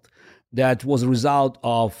world that was a result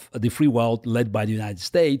of the free world led by the United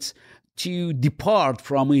States to depart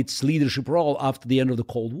from its leadership role after the end of the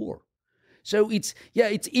Cold War. So it's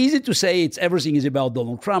easy to say everything is about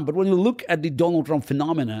Donald Trump, but when you look at the Donald Trump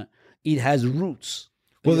phenomena, it has roots.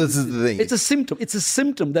 Well, this is the thing. It's a symptom. It's a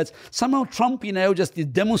symptom that somehow Trump,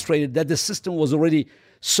 just demonstrated that the system was already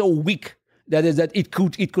so weak that it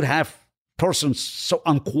could have persons so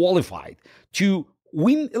unqualified to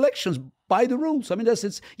win elections by the rules. I mean,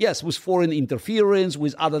 with foreign interference,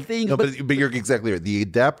 with other things. No, but you're exactly right. The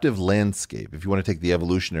adaptive landscape, if you want to take the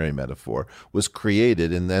evolutionary metaphor, was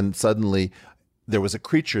created, and then suddenly there was a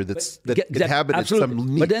creature that inhabited absolutely.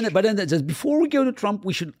 some niche. But then just before we go to Trump,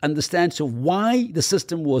 we should understand why the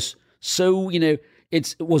system was so,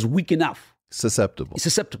 it was weak enough. Susceptible,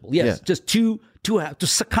 yes. Yeah. Just to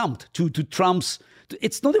succumb to Trump's.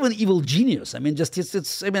 It's not even evil genius. I mean, it's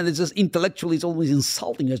just intellectually, it's almost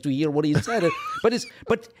insulting us to hear what he said. but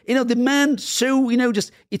the man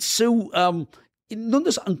it's so not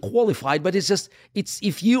just unqualified, but it's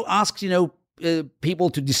if you ask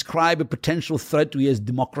people to describe a potential threat to U.S.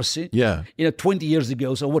 democracy, 20 years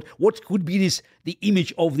ago. So what could be the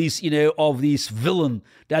image of this villain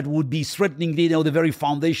that would be threatening the very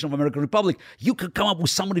foundation of American Republic? You could come up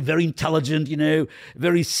with somebody very intelligent,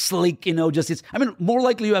 very slick, more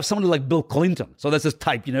likely you have somebody like Bill Clinton. So that's his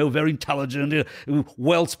type, very intelligent,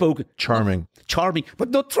 well-spoken, charming,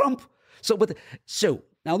 but not Trump. So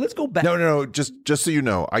now let's go back. No. Just so you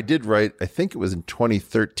know, I did write, I think it was in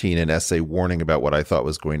 2013, an essay warning about what I thought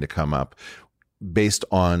was going to come up based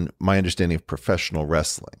on my understanding of professional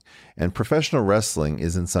wrestling. And professional wrestling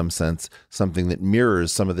is in some sense something that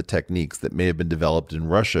mirrors some of the techniques that may have been developed in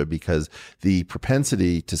Russia, because the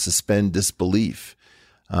propensity to suspend disbelief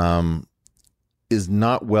is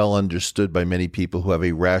not well understood by many people who have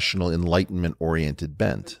a rational, enlightenment-oriented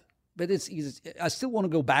bent. But I still want to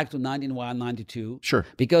go back to 1992. Sure.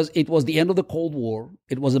 Because it was the end of the Cold War.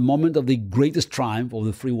 It was a moment of the greatest triumph of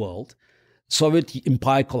the free world. Soviet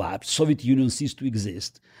empire collapsed. Soviet Union ceased to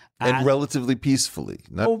exist. And relatively peacefully,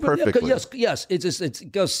 not perfectly. Yes. It's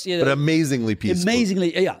because but amazingly peaceful.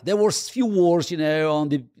 Amazingly, yeah. There were few wars, on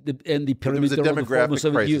the perimeter. There was a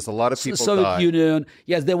demographic crisis. A lot of people Soviet died. Union.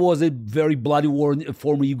 Yes, there was a very bloody war in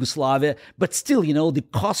former Yugoslavia. But still, the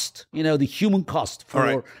cost, the human cost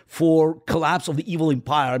for collapse of the evil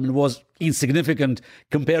empire, was insignificant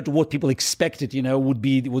compared to what people expected, would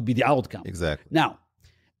be the outcome. Exactly. Now,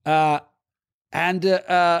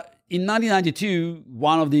 in 1992,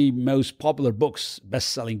 one of the most popular books,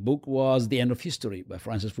 best-selling book, was The End of History by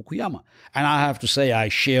Francis Fukuyama. And I have to say I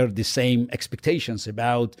shared the same expectations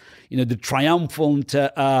about, the triumphant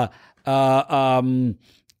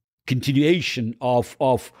continuation of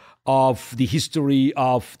the history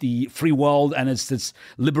of the free world and its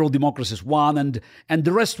liberal democracies won, and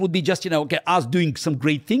the rest would be just, us doing some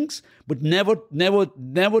great things, but never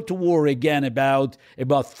to worry again about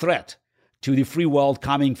threat to the free world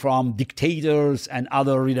coming from dictators and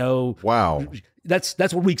other, Wow. That's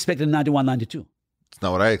what we expected in 91, 92. It's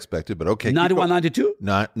not what I expected, but okay. 91, 92?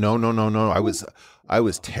 No. I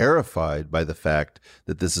was terrified by the fact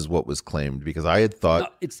that this is what was claimed, because I had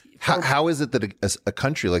thought, how is it that a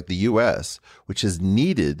country like the U.S., which has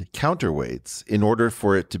needed counterweights in order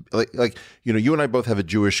for it to, you and I both have a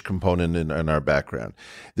Jewish component in our background.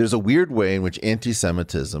 There's a weird way in which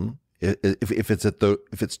anti-Semitism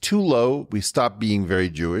If it's too low, we stop being very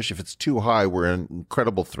Jewish. If it's too high, we're an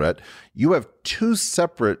incredible threat. You have two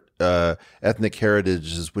separate ethnic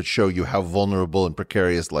heritages which show you how vulnerable and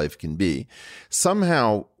precarious life can be.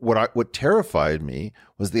 Somehow, what terrified me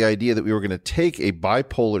was the idea that we were going to take a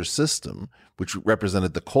bipolar system, which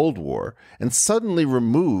represented the Cold War, and suddenly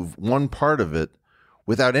remove one part of it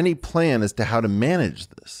without any plan as to how to manage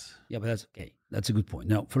this. Yeah, but that's okay. That's a good point.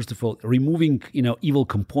 Now, first of all, removing evil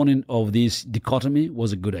component of this dichotomy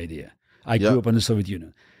was a good idea. I grew up in the Soviet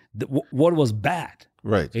Union. What was bad,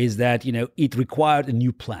 is that it required a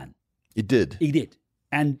new plan. It did. It did,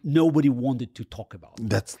 and nobody wanted to talk about it.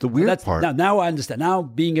 That's the weird part. Now I understand. Now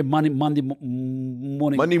being a Monday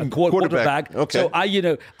morning quarterback, okay. So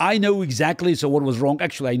I know exactly. So what was wrong?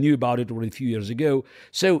 Actually, I knew about it already a few years ago.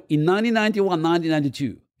 So in 1991,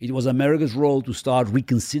 1992. It was America's role to start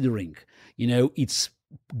reconsidering, its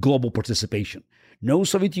global participation. No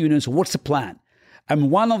Soviet Union. So what's the plan? And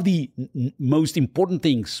one of the most important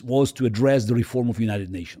things was to address the reform of United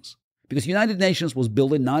Nations. Because United Nations was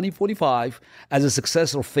built in 1945 as a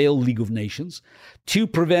successor of failed League of Nations to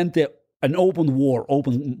prevent an open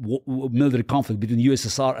military conflict between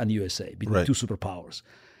USSR and USA, between two superpowers.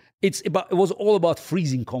 It was all about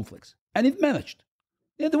freezing conflicts. And it managed.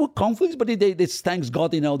 Yeah, there were conflicts, but thanks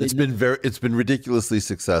God, it's been ridiculously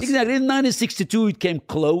successful. Exactly. In 1962, it came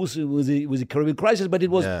close. It was a Caribbean crisis, but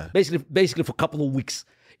it was basically for a couple of weeks.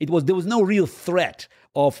 There was no real threat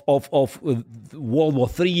of World War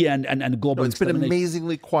III and global. It's been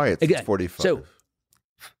amazingly quiet since 1945.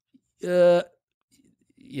 So,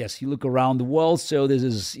 yes, you look around the world. So this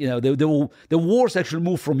is, the wars actually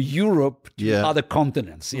moved from Europe to other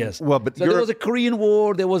continents. Yes. Well, but there was a Korean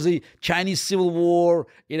War, there was a Chinese Civil War.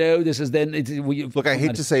 This is then. Look, I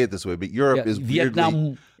hate to say it this way, but Europe is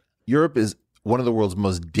Vietnam. Europe is one of the world's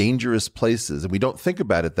most dangerous places, and we don't think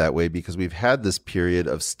about it that way because we've had this period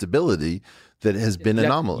of stability that has been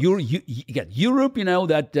anomalous. Europe,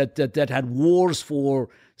 that had wars for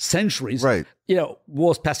centuries,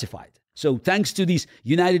 was pacified. So thanks to this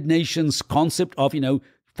United Nations concept of,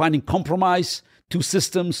 finding compromise, two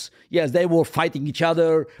systems, yes, they were fighting each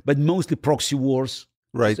other, but mostly proxy wars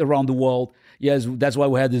around the world. Yes, that's why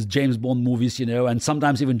we had these James Bond movies, and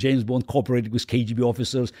sometimes even James Bond cooperated with KGB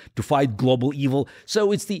officers to fight global evil.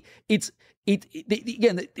 So again,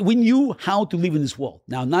 we knew how to live in this world.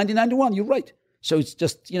 Now, 1991, you're right. So it's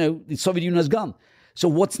just, the Soviet Union has gone. So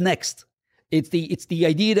what's next? It's the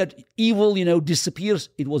idea that evil, disappears.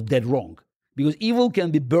 It was dead wrong, because evil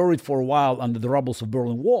can be buried for a while under the rubbles of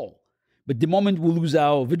Berlin Wall, but the moment we lose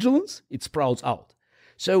our vigilance, it sprouts out.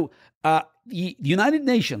 So the United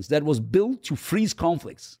Nations that was built to freeze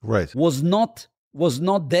conflicts was not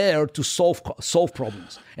there to solve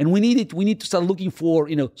problems, and we need to start looking for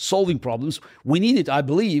solving problems. We needed, I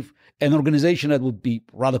believe, an organization that would be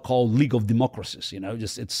rather called League of Democracies.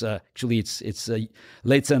 It's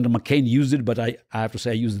late Senator McCain used it, but I have to say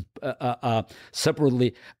I used it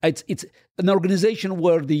separately. It's an organization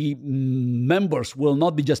where the members will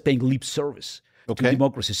not be just paying lip service to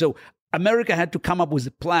democracy. So America had to come up with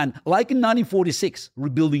a plan, like in 1946,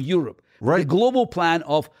 rebuilding Europe. The global plan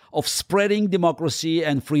of spreading democracy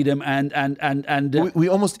and freedom and we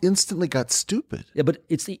almost instantly got stupid. Yeah, but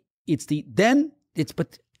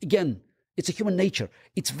again, it's a human nature.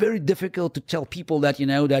 It's very difficult to tell people that,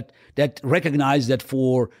 that recognize that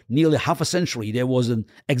for nearly half a century, there was an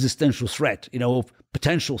existential threat,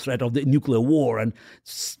 potential threat of the nuclear war. And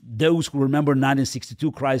those who remember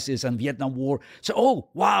 1962 crisis and Vietnam War say, oh,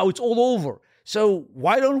 wow, it's all over. So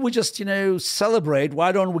why don't we just, celebrate?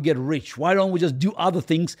 Why don't we get rich? Why don't we just do other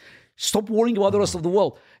things? Stop worrying about the rest of the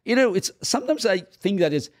world. Sometimes I think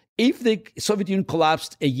that if the Soviet Union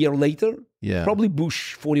collapsed a year later, probably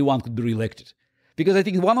Bush 41 could be reelected. Because I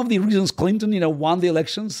think one of the reasons Clinton, won the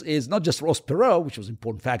elections is not just Ross Perot, which was an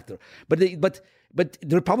important factor, but the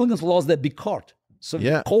Republicans lost their big card. So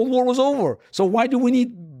the Cold War was over. So why do we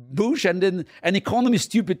need Bush and then an economy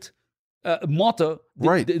stupid motto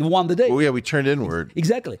that won the day? Oh, yeah, we turned inward.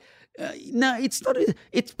 Exactly. No, it's not.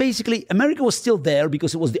 It's basically America was still there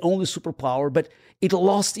because it was the only superpower, but it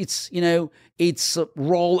lost its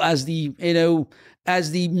role as the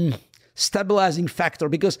stabilizing factor.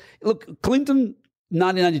 Because look, Clinton,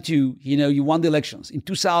 1992, you won the elections. In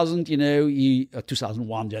 2000,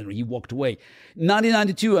 2001 January, he walked away.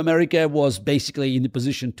 1992, America was basically in the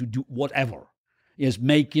position to do whatever. Yes,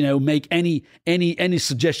 make any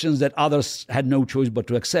suggestions that others had no choice but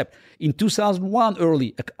to accept. In 2001,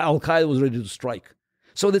 early, Al Qaeda was ready to strike.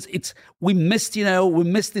 So we missed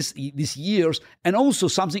these years, and also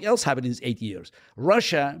something else happened in these 8 years.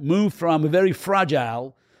 Russia moved from a very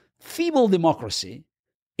fragile, feeble democracy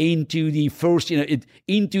into the first,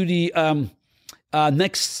 into the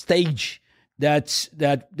next stage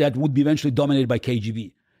that would be eventually dominated by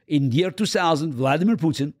KGB. In the year 2000, Vladimir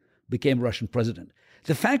Putin became Russian president.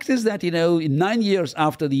 The fact is that, in 9 years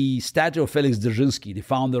after the statue of Felix Dzerzhinsky, the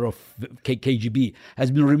founder of KGB, has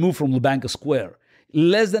been removed from Lubyanka Square,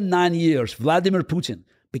 less than 9 years, Vladimir Putin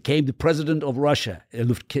became the president of Russia, a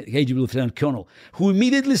KGB lieutenant colonel, who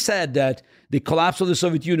immediately said that the collapse of the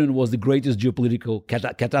Soviet Union was the greatest geopolitical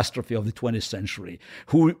catastrophe of the 20th century,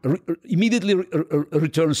 who immediately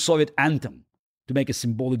returned Soviet anthem to make a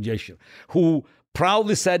symbolic gesture, who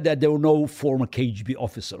proudly said that there were no former KGB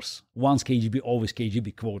officers. Once KGB, always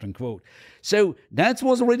KGB, quote unquote. So that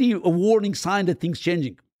was already a warning sign that things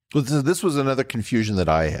changing. Well, this was another confusion that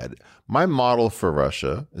I had. My model for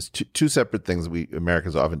Russia is two separate things we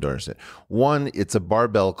Americans often don't understand. One, it's a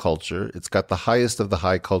barbell culture. It's got the highest of the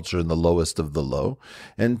high culture and the lowest of the low.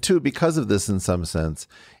 And two, because of this, in some sense,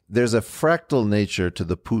 there's a fractal nature to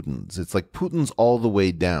the Putins. It's like Putin's all the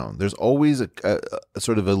way down. There's always a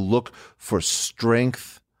sort of a look for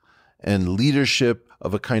strength and leadership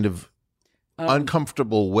of a kind of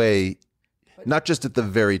uncomfortable way, not just at the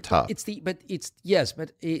very top.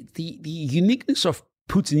 The uniqueness of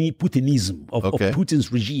Putinism, of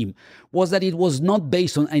Putin's regime, was that it was not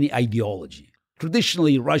based on any ideology.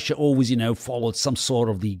 Traditionally, Russia always, followed some sort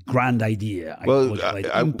of the grand idea. Like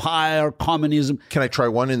empire, communism. Can I try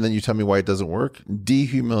one and then you tell me why it doesn't work?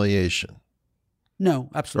 Dehumiliation.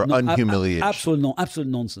 No, absolutely. Or unhumiliation. Absolute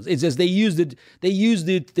nonsense. It's just they used it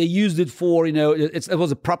for, it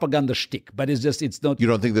was a propaganda shtick, but it's not. You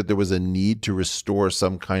don't think that there was a need to restore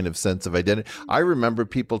some kind of sense of identity? I remember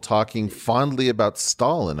people talking fondly about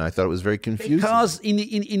Stalin. I thought it was very confusing. Because in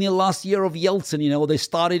the last year of Yeltsin, they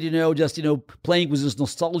started, playing with this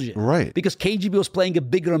nostalgia. Right. Because KGB was playing a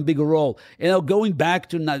bigger and bigger role. Going back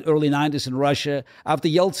to early 90s in Russia, after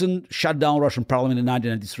Yeltsin shut down Russian parliament in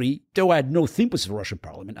 1993, though I had no sympathy for Russian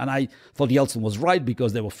parliament, and I thought Yeltsin was right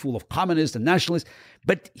because they were full of communists and nationalists,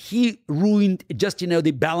 but he ruined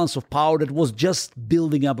the balance of power that was just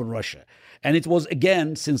building up in Russia. And it was,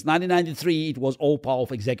 again, since 1993, it was all power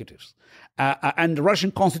of executives. And the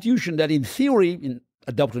Russian constitution that in theory,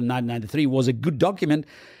 adopted in 1993, was a good document,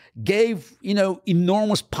 gave,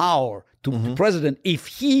 enormous power to the president if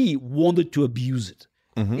he wanted to abuse it.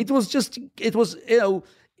 Mm-hmm. It was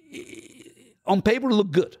on paper it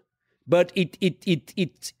looked good. But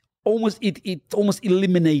it almost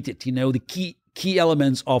eliminated, the key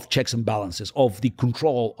elements of checks and balances, of the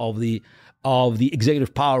control of the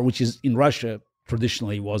executive power, which is in Russia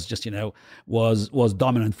traditionally was just was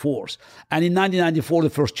dominant force. And in 1994, the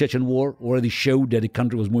first Chechen War already showed that the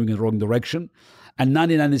country was moving in the wrong direction. And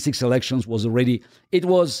 1996 elections was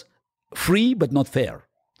free but not fair.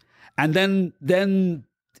 And then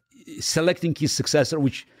selecting his successor,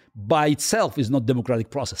 which by itself is not democratic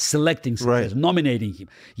process, selecting successor, nominating him.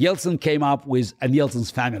 Yeltsin came up with, and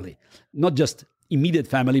Yeltsin's family, not just immediate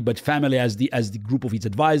family, but family as the group of its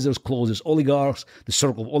advisors, closest oligarchs, the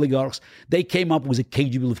circle of oligarchs, they came up with a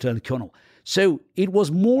KGB lieutenant colonel. So it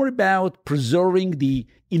was more about preserving the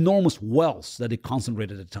enormous wealth that they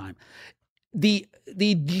concentrated at the time. The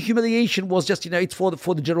humiliation was just, it's for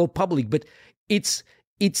the general public, but it's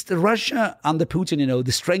the Russia under Putin,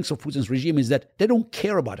 the strength of Putin's regime is that they don't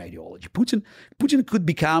care about ideology. Putin could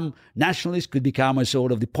become nationalist, could become a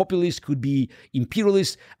sort of the populist, could be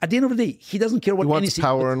imperialist. At the end of the day, he doesn't care about anything. He wants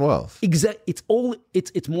power and wealth. Exactly.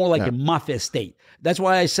 It's more like a mafia state. That's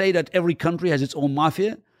why I say that every country has its own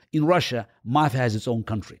mafia. In Russia, mafia has its own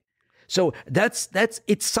country. So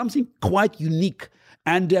it's something quite unique.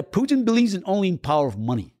 And Putin believes only in power of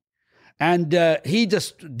money. And he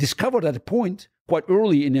just discovered at a point quite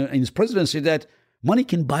early in his presidency that money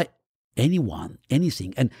can buy anyone,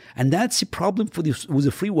 anything. And that's the problem with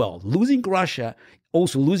the free world. Losing Russia,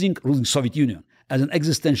 also losing Soviet Union as an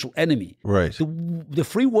existential enemy. Right. The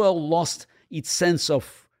free world lost its sense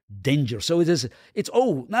of danger. So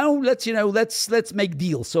now let's make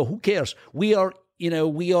deals. So who cares? We are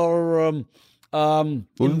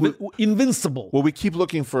invincible. Well, we keep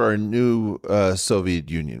looking for our new Soviet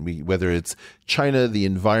Union. Whether it's China, the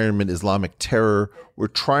environment, Islamic terror, we're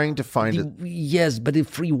trying to find it. Yes, but the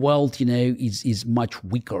free world, is much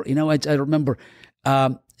weaker. I remember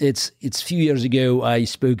it's a few years ago. I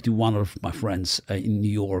spoke to one of my friends in New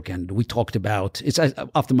York, and we talked about it's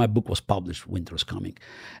after my book was published, Winter is Coming,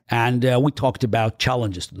 and we talked about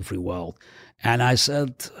challenges to the free world. And I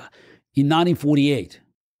said, in 1948.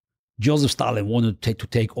 Joseph Stalin wanted to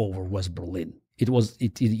take over West Berlin. He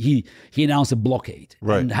announced a blockade.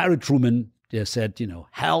 Right. And Harry Truman said,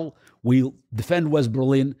 hell we'll defend West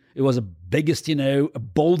Berlin. It was the biggest,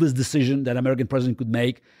 boldest decision that American president could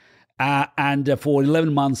make. And for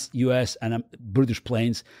 11 months, U.S. and British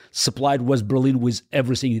planes supplied West Berlin with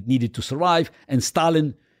everything it needed to survive. And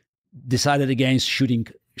Stalin decided against shooting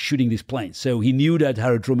these planes. So he knew that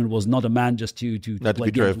Harry Truman was not a man just to not to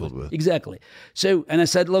be trifled with. Exactly. So, and I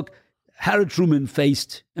said, look, Harry Truman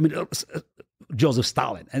faced, Joseph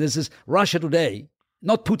Stalin. And this is Russia today,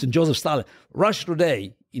 not Putin, Joseph Stalin. Russia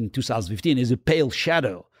today in 2015 is a pale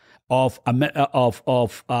shadow of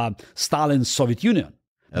Stalin's Soviet Union.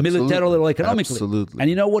 Absolutely. Militarily or economically. Absolutely. And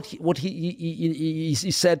you know what he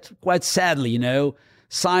said quite sadly,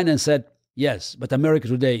 signed and said, yes, but America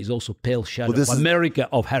today is also pale shadow of America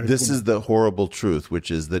of Harry Truman. This is the horrible truth, which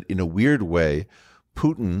is that in a weird way,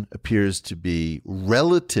 Putin appears to be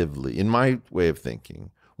relatively, in my way of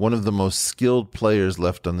thinking, one of the most skilled players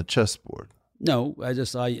left on the chessboard. No, I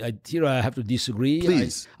have to disagree.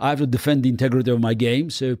 Please. I have to defend the integrity of my game.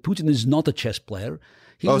 So Putin is not a chess player.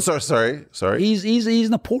 Sorry. He's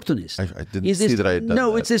an opportunist. I didn't see that I had done that.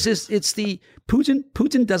 No, it's the Putin.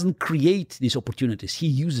 Putin doesn't create these opportunities. He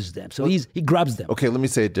uses them. So he grabs them. Okay, let me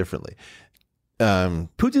say it differently.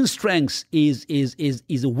 Putin's strength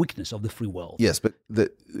is a weakness of the free world. Yes, but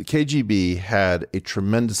the KGB had a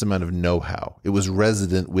tremendous amount of know-how. It was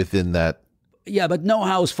resident within that. Yeah, but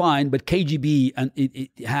know-how is fine, but KGB, and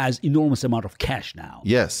it has enormous amount of cash now.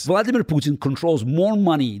 Yes. Vladimir Putin controls more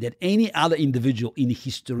money than any other individual in the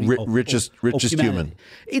history of richest humanity. human.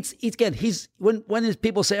 It's again, when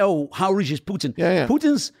people say, "Oh, how rich is Putin?" Yeah.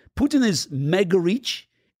 Putin is mega rich,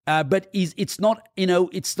 but it's not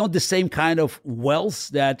the same kind of wealth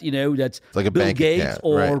that that's like a Bill bank Gates account,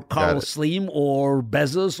 or right. Carl Slim or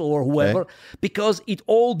Bezos or whoever, because it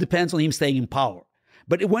all depends on him staying in power.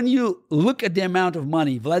 But when you look at the amount of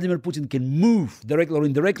money Vladimir Putin can move directly or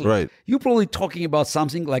indirectly, right. You're probably talking about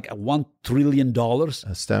something like $1 trillion.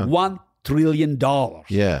 Astounding. $1 trillion.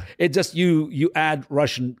 Yeah. It's just you add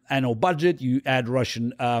Russian annual budget, you add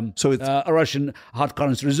Russian Russian hard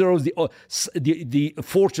currency reserves, the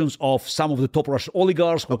fortunes of some of the top Russian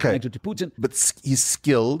oligarchs who are connected to Putin. But he's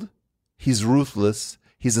skilled, he's ruthless,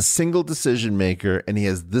 he's a single decision maker, and he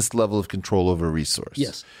has this level of control over resource.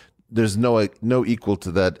 Yes. There's no equal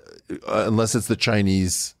to that unless it's the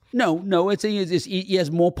Chinese. No. He has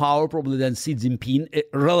more power probably than Xi Jinping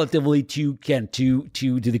relatively to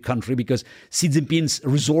the country, because Xi Jinping's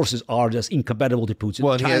resources are just incompatible to Putin.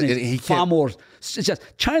 Well, China is far more.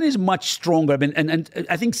 China is much stronger. And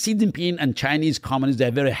I think Xi Jinping and Chinese communists, they're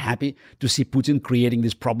very happy to see Putin creating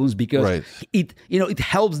these problems, because it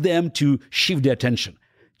helps them to shift their attention.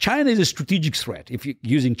 China is a strategic threat, if you're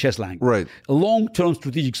using chess language. Right. A long-term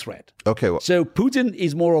strategic threat. Okay. Well. So Putin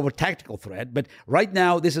is more of a tactical threat, but right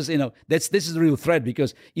now this is the real threat,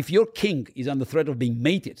 because if your king is under threat of being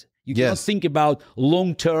mated, you cannot think about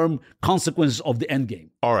long-term consequences of the endgame.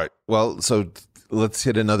 All right. Well, so let's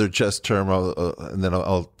hit another chess term, and then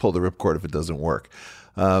I'll pull the ripcord if it doesn't work.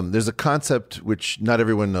 There's a concept which not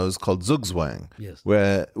everyone knows called Zugzwang, yes.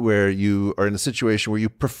 where you are in a situation where you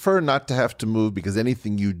prefer not to have to move, because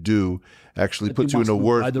anything you do actually puts you in a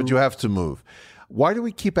worse, but you have to move. Why do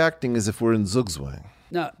we keep acting as if we're in Zugzwang?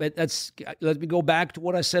 No, but let me go back to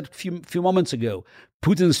what I said a few moments ago.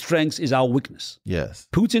 Putin's strength is our weakness. Yes.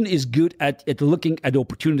 Putin is good at looking at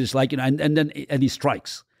opportunities and he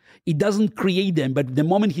strikes. He doesn't create them, but the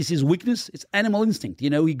moment he sees weakness, it's animal instinct.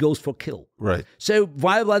 He goes for kill. Right. So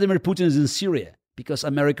why Vladimir Putin is in Syria? Because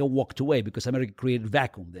America walked away, because America created a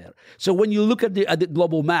vacuum there. So when you look at the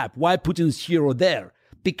global map, why Putin is here or there?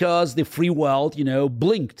 Because the free world,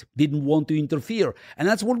 blinked, didn't want to interfere. And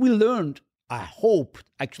that's what we learned. I hope,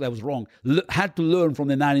 actually I was wrong, had to learn from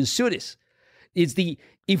the 1930s.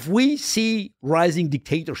 If we see rising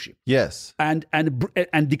dictatorship, yes, and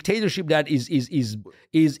dictatorship that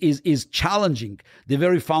is challenging the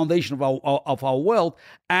very foundation of our world,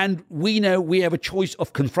 and we know we have a choice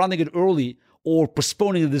of confronting it early or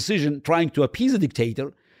postponing the decision, trying to appease the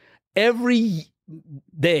dictator, every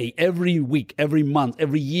day, every week, every month,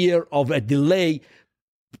 every year of a delay,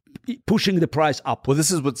 pushing the price up. Well,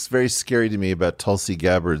 this is what's very scary to me about Tulsi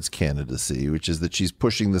Gabbard's candidacy, which is that she's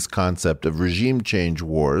pushing this concept of regime change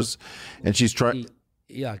wars, and she's trying.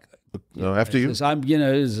 Yeah. No, after you.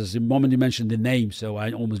 The moment you mentioned the name, so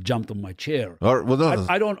I almost jumped on my chair. Well, no,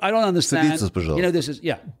 I don't understand. This is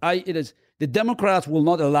it is the Democrats will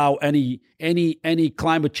not allow any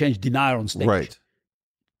climate change denier on stage. Right.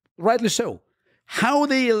 Rightly so. How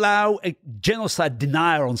they allow a genocide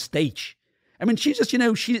denier on stage? I mean, she just,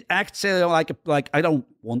 she acts like I don't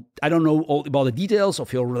know all about the details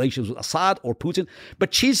of your relations with Assad or Putin,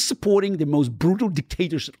 but she's supporting the most brutal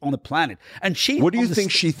dictators on the planet. And what do you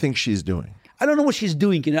think she thinks she's doing? I don't know what she's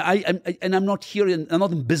doing. I'm not here. I'm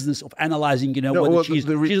not in business of analyzing. Whether she's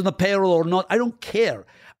on the payroll or not. I don't care.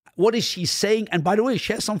 What is she saying? And by the way,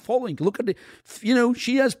 she has some following. Look at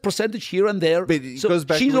she has percentage here and there. But so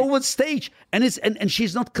she's over the stage, and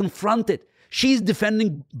she's not confronted. She's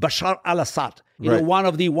defending Bashar al-Assad, one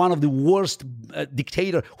of the worst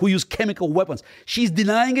dictator who used chemical weapons. She's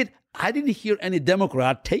denying it. I didn't hear any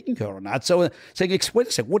Democrat taking her on that. So saying, explain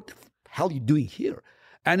a second, what the hell are you doing here?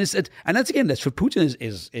 And that's for Putin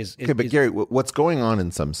is okay. But Garry, what's going on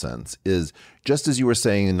in some sense is just as you were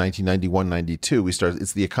saying in 1991, 92,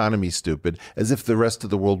 it's the economy, stupid, as if the rest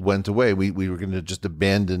of the world went away. We were going to just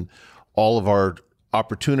abandon all of our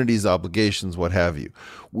opportunities, obligations, what have you.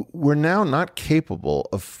 We're now not capable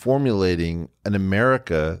of formulating an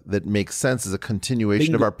America that makes sense as a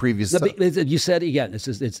continuation of our previous. You said again.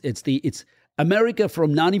 It's America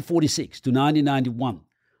from 1946 to 1991.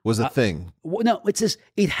 Was a thing. No,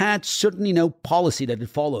 it had certain, policy that it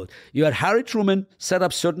followed. You had Harry Truman set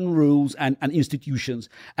up certain rules and institutions,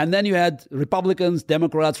 and then you had Republicans,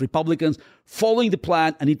 Democrats, Republicans following the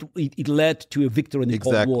plan, and it led to a victory in the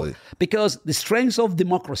Cold War. Because the strength of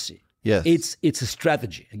democracy, it's a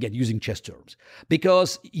strategy, again, using chess terms,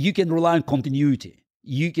 because you can rely on continuity.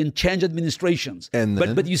 You can change administrations,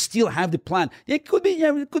 but you still have the plan. It could be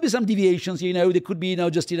some deviations. There could be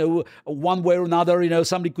just one way or another.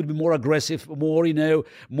 Somebody could be more aggressive, more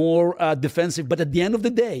defensive. But at the end of the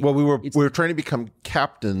day, well, we were trying to become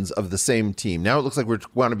captains of the same team. Now it looks like we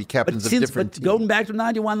want to be captains of different teams. Going back to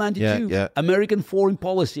 91, 92, American foreign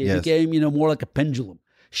policy became more like a pendulum,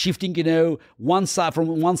 shifting one side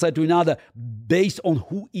from one side to another based on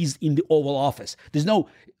who is in the Oval Office. There's no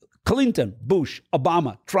Clinton, Bush,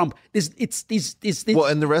 Obama, Trump. Well,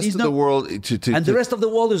 and the rest of the world, the rest of the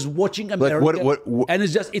world is watching America,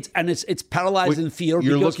 and it's paralyzed in fear.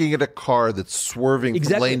 You're looking at a car that's swerving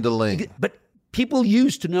from lane to lane. But people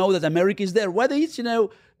used to know that America is there, whether it's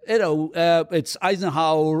it's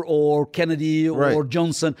Eisenhower or Kennedy or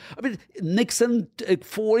Johnson. I mean, Nixon,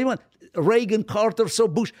 for even Reagan, Carter, so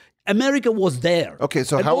Bush. America was there. Okay,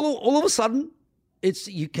 so all of a sudden,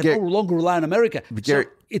 you can no longer rely on America. So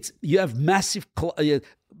you have massive.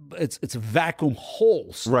 It's vacuum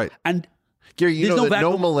holes, right? And Garry, you know that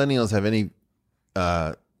no millennials have any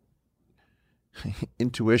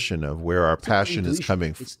intuition of where our passion is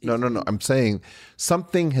coming from. No. I'm saying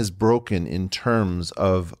something has broken in terms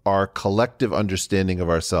of our collective understanding of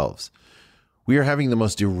ourselves. We are having the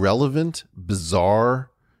most irrelevant,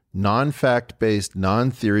 bizarre, non-fact-based,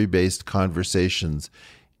 non-theory-based conversations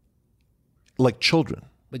like children.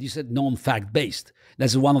 But you said non-fact-based.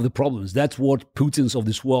 That's one of the problems. That's what Putins of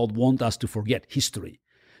this world want us to forget, history.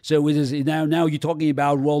 So it is now you're talking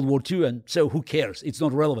about World War II, and so who cares? It's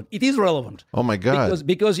not relevant. It is relevant. Oh my God!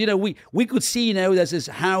 Because we could see this is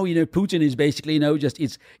how Putin is basically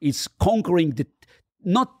it's conquering the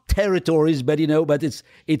not territories, but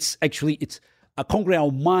it's actually conquering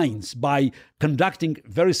our minds by conducting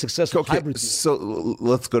very successful hybrid. So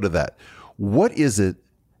let's go to that. What is it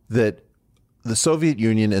that the Soviet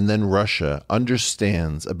Union and then Russia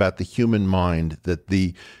understands about the human mind that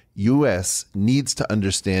the U.S. needs to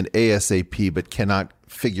understand ASAP, but cannot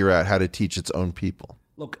figure out how to teach its own people?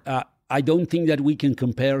 Look, I don't think that we can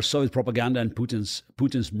compare Soviet propaganda and Putin's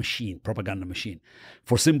propaganda machine,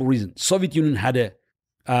 for a simple reason. Soviet Union had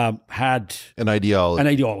an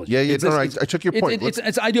ideology. Yeah. I took your point.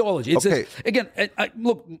 It's ideology. Okay.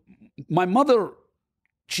 Look, my mother,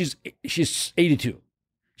 she's 82.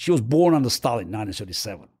 She was born under Stalin in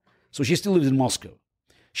 1937. So she still lives in Moscow.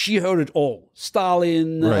 She heard it all.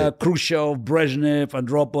 Stalin, Khrushchev, Brezhnev,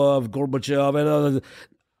 Andropov, Gorbachev.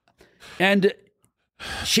 And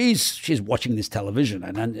she's watching this television.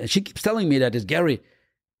 And she keeps telling me that, Garry,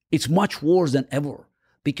 it's much worse than ever.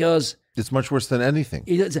 Because it's much worse than anything.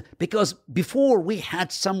 Because before we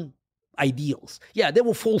had some ideals. Yeah, they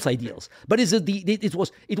were false ideals. But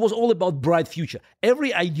it was all about bright future.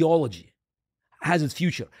 Every ideology has its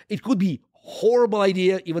future. It could be horrible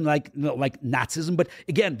idea, even like Nazism. But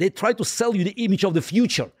again, they try to sell you the image of the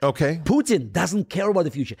future. Okay. Putin doesn't care about the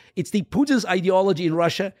future. It's the Putin's ideology in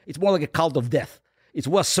Russia. It's more like a cult of death. It's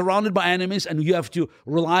we're surrounded by enemies, and you have to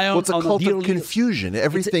rely on. Well, it's a cult of confusion.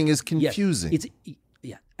 Everything is confusing.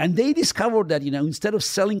 Yeah. And they discovered that, instead of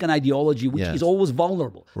selling an ideology, which is always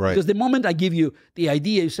vulnerable. Right. Because the moment I give you the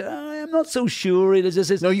idea, you say, I'm not so sure.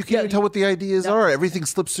 No, you can't even tell what the ideas are. Everything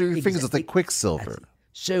slips through your fingers. It's like Quicksilver.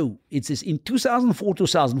 So it's in 2004,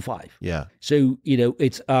 2005. Yeah. So,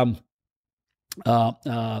 it's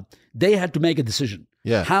they had to make a decision.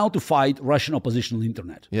 Yeah. How to fight Russian opposition on the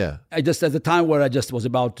internet. Yeah. I just at the time where I just was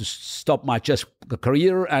about to stop my chess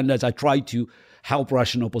career, and as I tried to help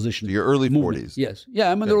Russian opposition. Your early movement. 40s. Yes.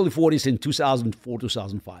 Yeah, I'm in the early 40s in 2004,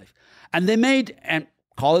 2005. And they made, and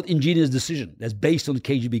call it ingenious decision that's based on the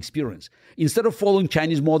KGB experience. Instead of following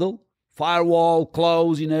Chinese model, firewall,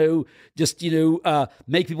 close, just,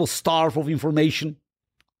 make people starve of information,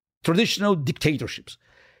 traditional dictatorships.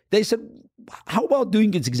 They said, how about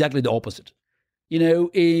doing it exactly the opposite?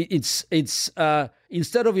 It's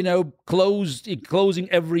instead of closing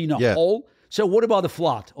every hole. So what about the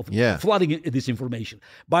flooding this information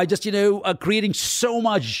by just creating so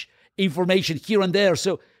much information here and there,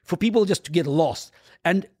 so for people just to get lost.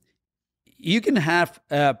 And you can have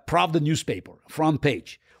Pravda newspaper front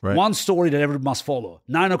page, right. One story that everyone must follow,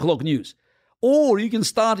 9 o'clock news, or you can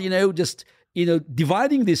start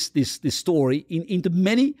dividing this story into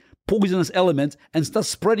many poisonous elements and start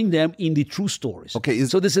spreading them in the true stories. Okay.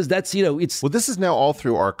 So this is now all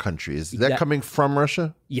through our country. Is that coming from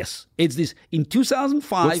Russia? Yes. It's this in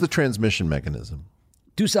 2005. What's the transmission mechanism?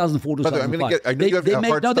 2004, 2005. I'm going to get, I know you have a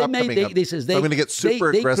hard stop coming up. I'm going to get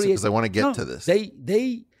super aggressive because I want to get to this.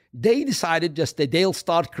 They decided just that they'll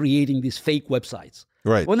start creating these fake websites.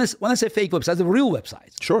 Right. When I say fake websites, they're real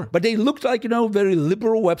websites. Sure. But they looked like, very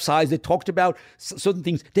liberal websites. They talked about certain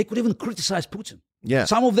things. They could even criticize Putin. Yeah.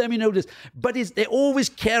 Some of them, but they always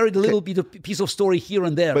carried a little bit of piece of story here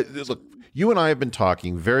and there. But look, you and I have been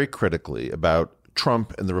talking very critically about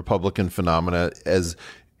Trump and the Republican phenomena as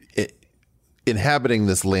inhabiting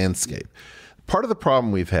this landscape. Part of the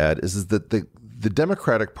problem we've had is that the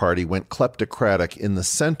Democratic Party went kleptocratic in the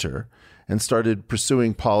center and started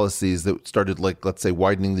pursuing policies that started, like, let's say,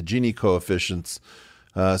 widening the Gini coefficients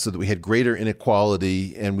so that we had greater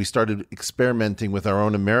inequality, and we started experimenting with our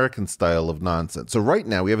own American style of nonsense. So right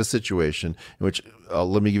now we have a situation in which,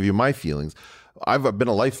 let me give you my feelings. I've been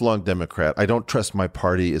a lifelong Democrat. I don't trust my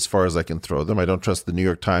party as far as I can throw them. I don't trust the New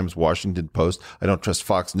York Times, Washington Post. I don't trust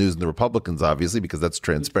Fox News and the Republicans, obviously, because that's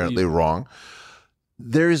transparently wrong.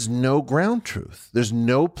 There is no ground truth. There's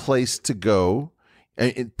no place to go.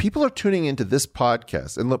 And people are tuning into this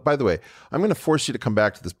podcast. And look, by the way, I'm going to force you to come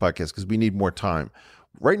back to this podcast because we need more time.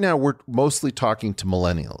 Right now, we're mostly talking to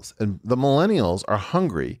millennials. And the millennials are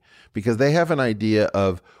hungry because they have an idea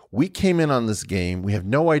of, we came in on this game. We have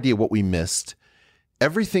no idea what we missed.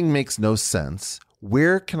 Everything makes no sense.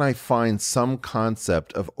 Where can I find some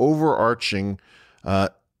concept of overarching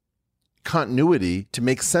continuity to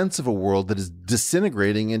make sense of a world that is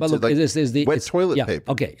disintegrating into wet toilet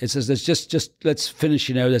paper? Okay, it says this. Just let's finish.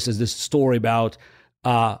 This is this story about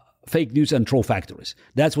fake news and troll factories.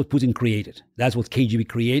 That's what Putin created. That's what KGB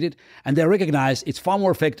created, and they recognize it's far more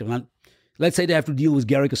effective. And let's say they have to deal with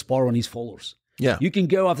Garry Kasparov and his followers. Yeah. You can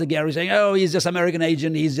go after Garry saying, oh, he's just American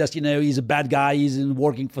agent. He's just, he's a bad guy. He's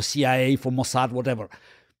working for CIA, for Mossad, whatever.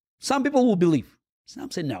 Some people will believe. Some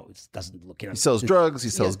say, no, it doesn't look. He sells drugs. He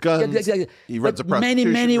sells guns. Exactly. He runs a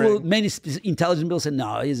prostitution ring. Many intelligent people say,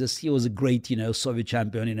 no, he was a great, Soviet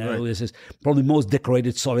champion. Right. This is probably the most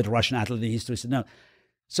decorated Soviet Russian athlete in history. So, no.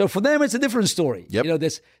 So for them, it's a different story. Yep.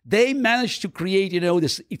 They managed to create,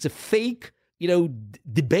 this. It's a fake,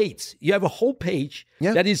 debates. You have a whole page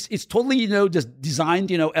that it's totally, just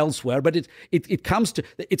designed, elsewhere, but it comes to,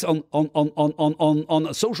 it's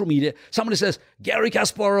on social media. Somebody says, Garry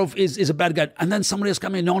Kasparov is a bad guy. And then somebody else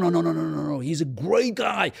coming, no. He's a great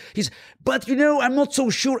guy. But I'm not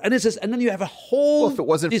so sure. And it says, and then you have a whole. Well, if it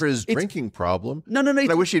wasn't for his drinking problem. No.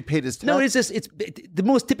 I wish he'd paid his tax. No, it's the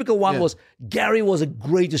most typical one was Garry was a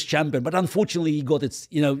greatest champion, but unfortunately he got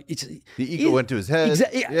the ego went to his head.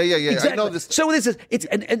 Yeah. Exactly. I know this. So this is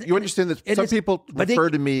and you understand that some people refer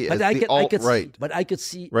to me as the alt-right. But I could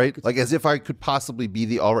see as if I could possibly be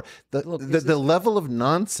the alt-right. The level of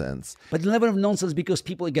nonsense. But the level of nonsense, because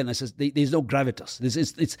people, again, I says there's no gravitas.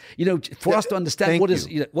 It's for us to understand what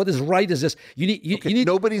is right is this. You need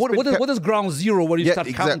what is ground zero where you start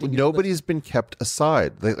counting. Nobody's been kept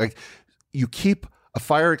aside. Like you keep a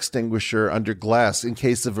fire extinguisher under glass in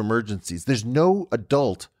case of emergencies. There's no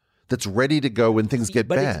adult that's ready to go when things get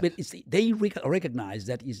bad. They recognize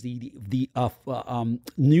that is the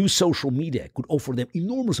new social media could offer them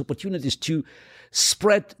enormous opportunities to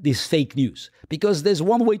spread this fake news, because there's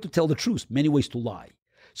one way to tell the truth, many ways to lie.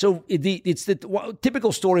 So it's the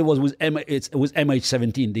typical story was with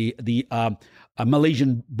MH17, the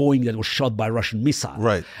Malaysian Boeing that was shot by Russian missile,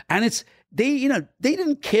 right? And they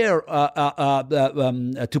didn't care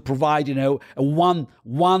to provide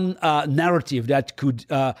one narrative that could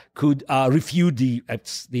refute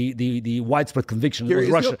the widespread conviction of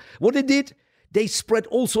Russia. What they did, they spread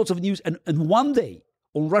all sorts of news, and one day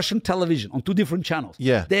on Russian television on 2 different channels.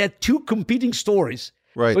 Yeah. They had 2 competing stories.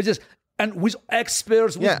 Right. And with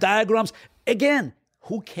experts, with diagrams. Again,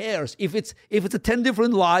 who cares? If it's a 10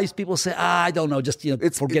 different lies, people say, I don't know, just forget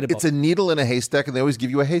about it. It's a needle in a haystack, and they always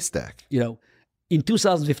give you a haystack. In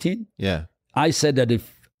 2015, yeah, I said that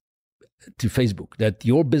to Facebook that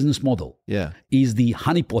your business model is the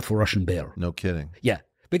honeypot for Russian bear. No kidding. Yeah.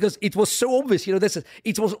 Because it was so obvious,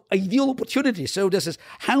 it was ideal opportunity. So this is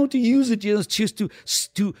how to use it, just to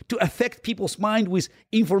affect people's mind with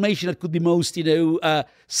information that could be most,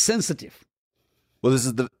 sensitive. Well,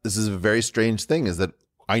 this is a very strange thing, is that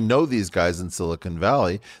I know these guys in Silicon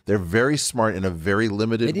Valley. They're very smart in a very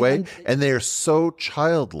limited way, and they are so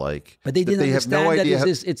childlike. But they didn't have no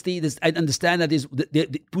understand idea. I understand that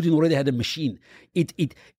Putin already had a machine.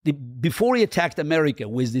 Before he attacked America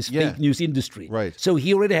with this fake news industry, right? So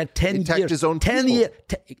he already had 10 years. Attacked his own 10 years.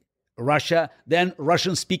 Russia, then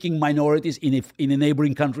Russian-speaking minorities in the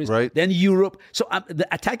neighboring countries, right? Then Europe. So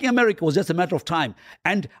attacking America was just a matter of time.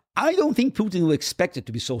 And I don't think Putin will expect it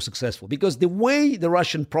to be so successful, because the way the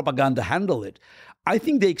Russian propaganda handled it, I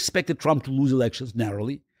think they expected Trump to lose elections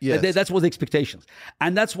narrowly. Yes. That's what the expectations.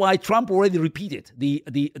 And that's why Trump already repeated the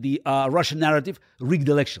Russian narrative, rigged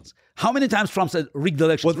elections. How many times Trump said rigged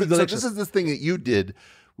elections, rigged elections? This is the thing that you did,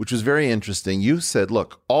 which was very interesting. You said,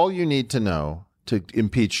 look, all you need to know to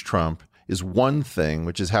impeach Trump is one thing,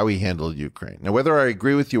 which is how he handled Ukraine. Now, whether I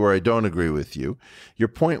agree with you or I don't agree with you, your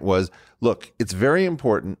point was, look, it's very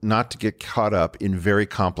important not to get caught up in very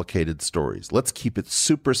complicated stories. Let's keep it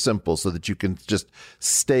super simple so that you can just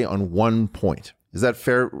stay on one point. Is that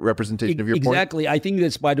fair representation of your point? Exactly. I think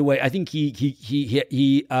that's, by the way, I think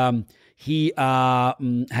he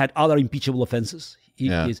had other impeachable offenses.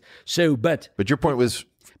 But your point was,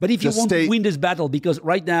 but if you want to win this battle, because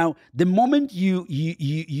right now, the moment you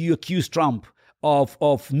accuse Trump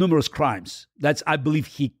of numerous crimes, that's, I believe,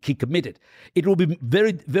 he committed, it will be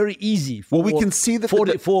very, very easy for, we can see that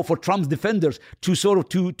for Trump's defenders to sort of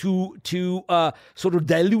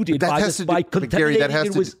dilute it by contaminating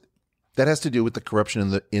it with. That has to do with the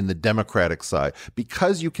corruption in the Democratic side,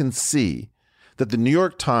 because you can see that the New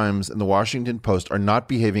York Times and the Washington Post are not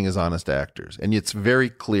behaving as honest actors. And it's very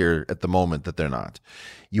clear at the moment that they're not.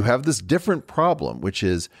 You have this different problem, which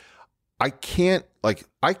is I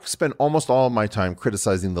spend almost all of my time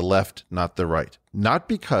criticizing the left, not the right. Not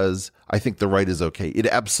because I think the right is okay. It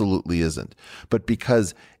absolutely isn't. But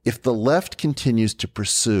because if the left continues to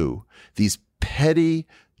pursue these petty,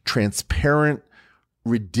 transparent,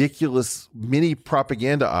 ridiculous mini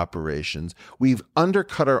propaganda operations, we've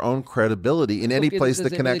undercut our own credibility in any place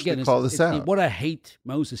that can actually call this out. What I hate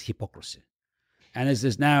most is hypocrisy. And as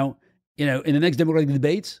this now, in the next Democratic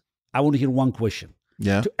debates, I want to hear one question.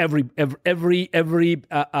 Yeah. To every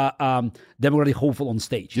Democratic hopeful on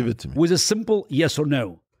stage. Give it to me. With a simple yes or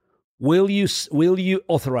no. Will you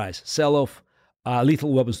authorize sell of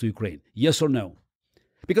lethal weapons to Ukraine? Yes or no?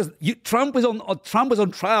 Because Trump is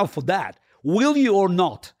on trial for that. Will you or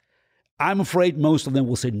not? I'm afraid most of them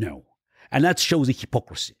will say no. And that shows the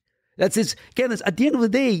hypocrisy. That's it. Again, at the end of the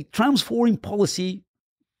day, Trump's foreign policy,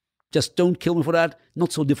 just don't kill me for that,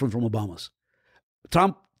 not so different from Obama's.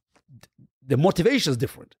 Trump, the motivation is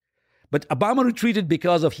different. But Obama retreated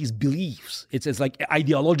because of his beliefs. It's like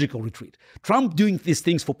ideological retreat. Trump doing these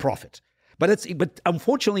things for profit. But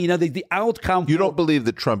unfortunately, the outcome. You don't believe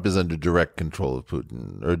that Trump is under direct control of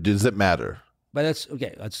Putin, or does it matter? But that's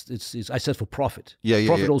okay. I said for profit.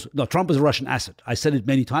 Profit also. No, Trump is a Russian asset. I said it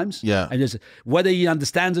many times. Yeah. And whether he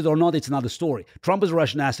understands it or not, it's another story. Trump is a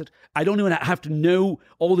Russian asset. I don't even have to know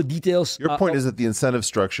all the details. Your point is that the incentive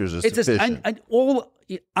structures are sufficient.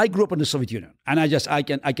 I grew up in the Soviet Union, and I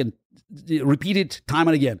can repeat it time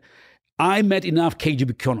and again. I met enough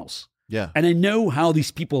KGB colonels. Yeah. And I know how these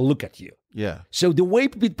people look at you. Yeah. So the way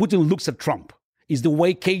Putin looks at Trump is the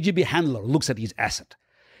way KGB handler looks at his asset.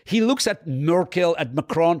 He looks at Merkel, at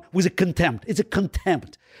Macron with a contempt. It's a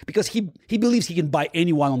contempt because he believes he can buy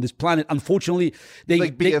anyone on this planet. Unfortunately, they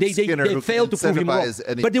failed to prove him wrong.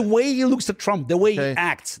 But the way he looks at Trump, the way he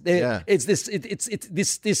acts, it's this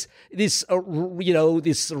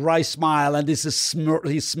wry smile and this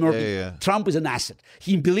he's smirking. Yeah. Trump is an asset.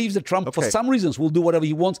 He believes that Trump, for some reasons, will do whatever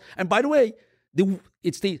he wants. And by the way,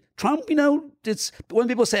 Trump, it's when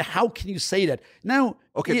people say, how can you say that? Now,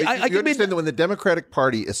 okay, you understand that when the Democratic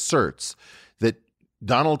Party asserts that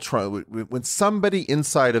Donald Trump, when somebody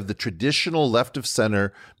inside of the traditional left of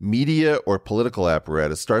center media or political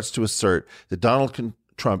apparatus starts to assert that Donald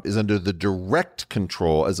Trump is under the direct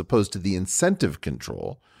control as opposed to the incentive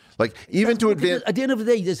control, like even to advance. At the end of the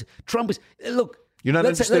day, Trump is, look. You're not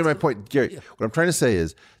understanding my point, Gary. What I'm trying to say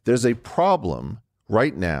is there's a problem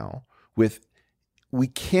right now with we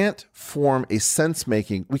can't form a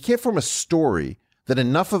sense-making, we can't form a story that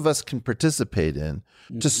enough of us can participate in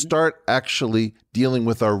to start actually dealing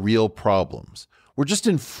with our real problems. We're just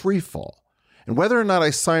in free fall. And whether or not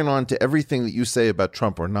I sign on to everything that you say about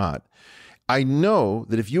Trump or not, I know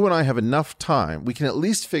that if you and I have enough time, we can at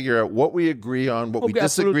least figure out what we agree on, what we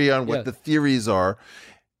disagree on, what the theories are.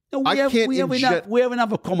 No, we have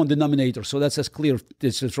enough of common denominator, so that's as clear.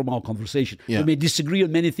 This is from our conversation. Yeah. We may disagree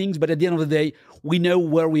on many things, but at the end of the day, we know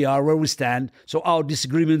where we are, where we stand. So our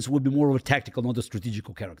disagreements will be more of a tactical, not a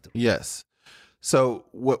strategical character. Yes. So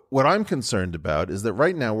what I'm concerned about is that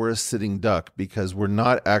right now we're a sitting duck because we're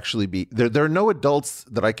not actually there are no adults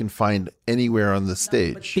that I can find anywhere on the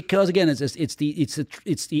stage. Because again,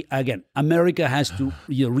 again, America has to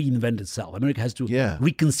reinvent itself. America has to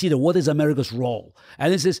reconsider what is America's role.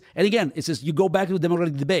 And again, you go back to the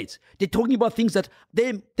democratic debates. They're talking about things that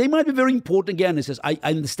they might be very important. Again, it says I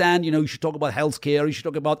understand. You should talk about healthcare. You should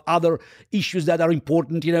talk about other issues that are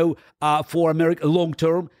important. For America long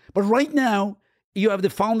term. But right now, you have the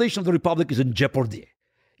foundation of the republic is in jeopardy.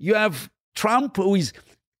 You have Trump, who is,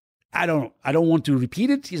 I don't want to repeat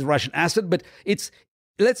it. He's a Russian asset, but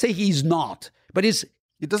let's say he's not. But it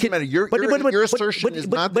doesn't matter. Your assertion is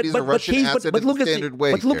not that he's a Russian asset in the standard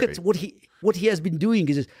way. But look at what he has been doing.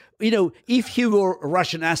 Is if he were a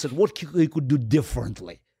Russian asset, what he could do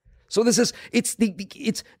differently. So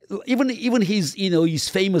even his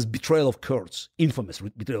famous betrayal of Kurds, infamous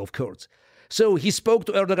betrayal of Kurds. So he spoke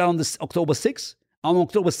to Erdogan on this October 6th. On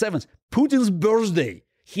October 7th, Putin's birthday,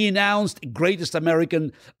 he announced greatest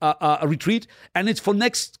American retreat. And it's for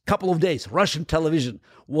next couple of days. Russian television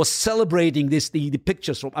was celebrating the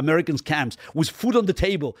pictures from Americans' camps with food on the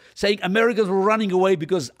table, saying Americans were running away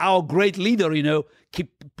because our great leader,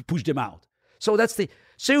 pushed them out. So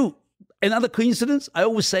so another coincidence. I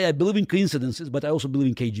always say I believe in coincidences, but I also believe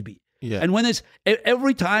in KGB. Yeah. And when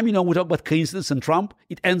every time, we talk about coincidence and Trump,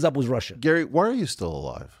 it ends up with Russia. Garry, why are you still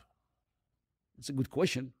alive? It's a good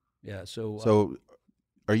question. Yeah. So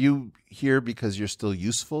are you here because you're still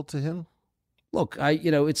useful to him? Look,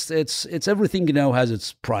 it's everything, has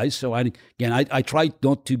its price. So I try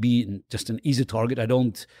not to be just an easy target. I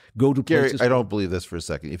don't go to places. Garry, I don't believe this for a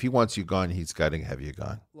second. If he wants you gone, he's got to have you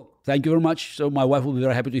gone. Look, thank you very much. So my wife will be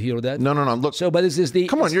very happy to hear that. No. Look. So, but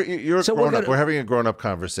come on, you're grown up. We're having a grown up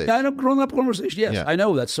conversation. Yeah, I know, grown up conversation. Yes, yeah. I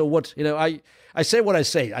know that. So what, I say what I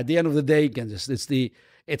say. At the end of the day, again, I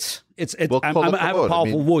have a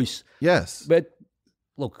powerful voice. Yes. But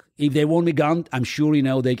look, if they want me gone, I'm sure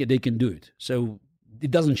they can do it. So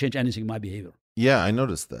it doesn't change anything in my behavior. Yeah, I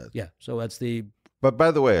noticed that. Yeah, so that's the. But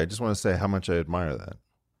by the way, I just want to say how much I admire that.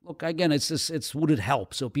 Look, again, it's would it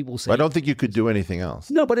help? So people say. But I don't think you could do anything else.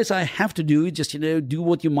 No, but I have to do it. Just do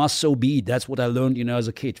what you must, so be it. That's what I learned, as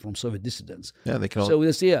a kid from Soviet dissidents. Yeah, they can. So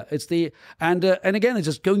and again, it's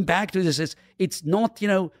just going back to this. It's not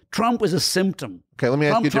Trump is a symptom. Okay, let me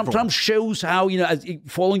ask you. Trump shows how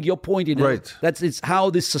following your point. Right. It's how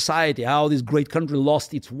this society, how this great country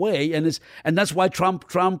lost its way, and that's why Trump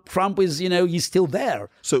is he's still there.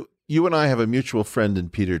 So. You and I have a mutual friend in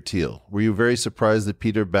Peter Thiel. Were you very surprised that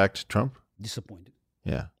Peter backed Trump? Disappointed.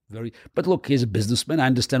 Yeah. Very. But look, he's a businessman. I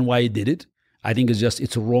understand why he did it. I think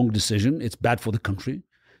it's a wrong decision. It's bad for the country.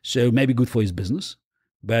 So maybe good for his business.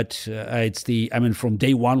 But from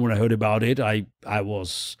day one when I heard about it, I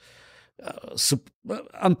was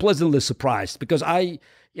unpleasantly surprised because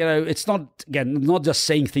it's not just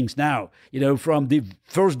saying things now. From the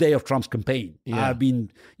first day of Trump's campaign, I've been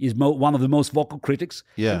one of the most vocal critics.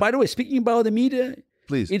 Yeah. And by the way, speaking about the media,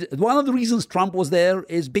 please. One of the reasons Trump was there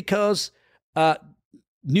is because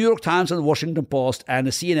New York Times and the Washington Post and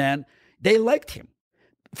the CNN, they liked him.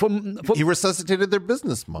 He resuscitated their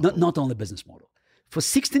business model. Not only business model. For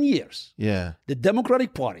 16 years, the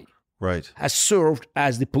Democratic Party has served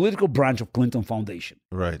as the political branch of Clinton Foundation.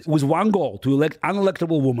 Right. With one goal, to elect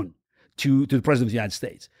unelectable woman to the president of the United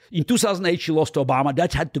States. In 2008, she lost to Obama.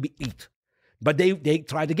 That had to be it. But they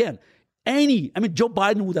tried again. Joe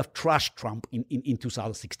Biden would have trashed Trump in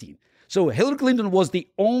 2016. So Hillary Clinton was the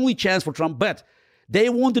only chance for Trump, but they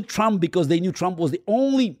wanted Trump because they knew Trump was the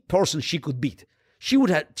only person she could beat. She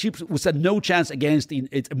would have no chance against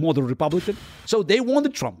a moderate Republican. So they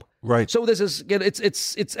wanted Trump. Right. So this is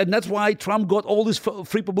and that's why Trump got all this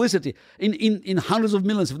free publicity in hundreds of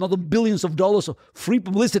millions, if not billions of dollars of free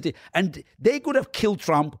publicity. And they could have killed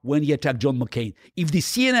Trump when he attacked John McCain. If the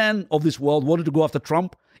CNN of this world wanted to go after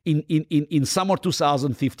Trump in summer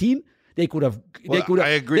 2015, they could have. I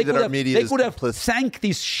agree that our media is complicit. They could have sank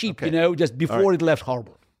this ship, just before it left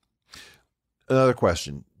harbor. Another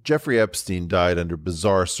question. Jeffrey Epstein died under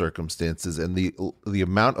bizarre circumstances, and the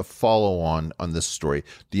amount of follow-on this story,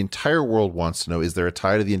 the entire world wants to know, is there a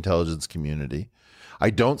tie to the intelligence community? I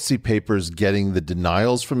don't see papers getting the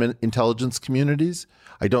denials from intelligence communities.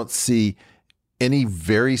 I don't see any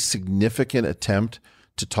very significant attempt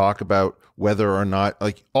to talk about whether or not,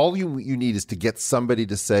 like, all you need is to get somebody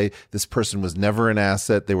to say this person was never an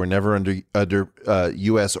asset, they were never under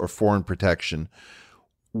U.S. or foreign protection.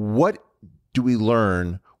 What do we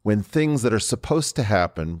learn when things that are supposed to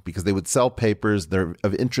happen, because they would sell papers, they're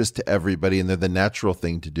of interest to everybody, and they're the natural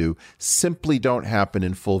thing to do, simply don't happen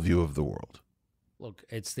in full view of the world? Look,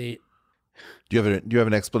 it's the... Do you have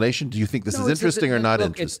an explanation? Do you think this is interesting or not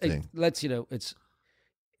interesting?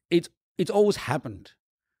 It's always happened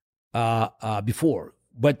before,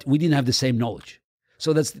 but we didn't have the same knowledge.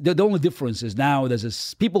 So that's the only difference is now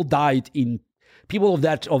people died in people of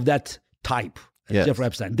that type. Yes. Jeffrey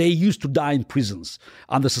Epstein. They used to die in prisons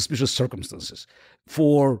under suspicious circumstances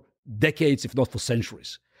for decades, if not for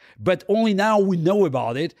centuries. But only now we know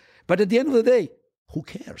about it. But at the end of the day, who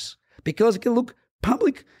cares? Because it can look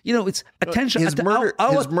public, it's attention. His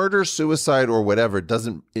murder, suicide, or whatever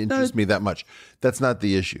doesn't interest me that much. That's not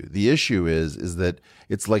the issue. The issue is that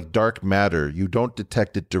it's like dark matter. You don't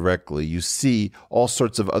detect it directly. You see all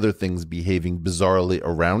sorts of other things behaving bizarrely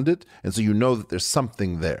around it. And so you know that there's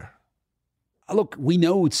something there. Look, we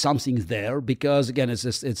know something's there because, again,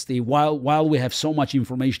 it's the while we have so much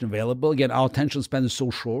information available, again, our attention span is so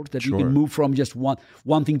short that you can move from just one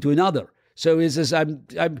thing to another. So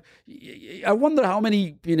I wonder how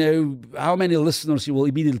many listeners you will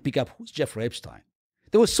immediately pick up. Who's Jeffrey Epstein?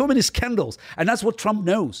 There were so many scandals, and that's what Trump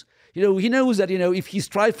knows. He knows that if he's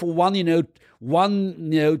tried for one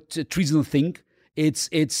treason thing,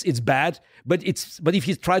 it's bad. But if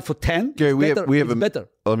he's tried for 10, Garry, it's better.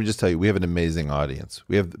 Let me just tell you, we have an amazing audience.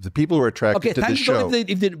 We have the people who are attracted to the show.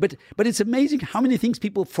 But it's amazing how many things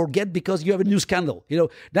people forget because you have a new scandal. No,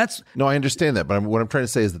 I understand that. But what I'm trying to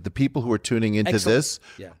say is that the people who are tuning into this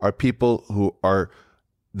are people who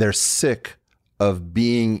they're sick of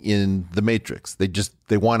being in the matrix.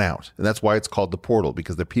 They want out. And that's why it's called the portal,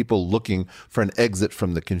 because they're people looking for an exit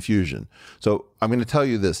from the confusion. So I'm going to tell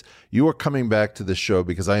you this. You are coming back to the show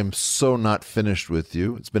because I am so not finished with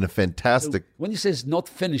you. It's been a fantastic... So when you say it's not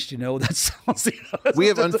finished, that sounds... We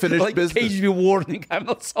have unfinished business. KGB warning. I'm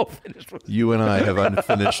not so finished with you. And I have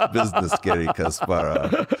unfinished business, Garry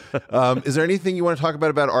Kasparov. Is there anything you want to talk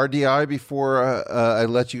about RDI before I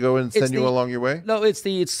let you go and send you along your way? No,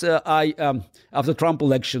 after Trump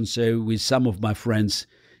election, so with some of my friends,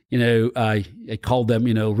 I call them,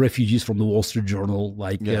 refugees from the Wall Street Journal,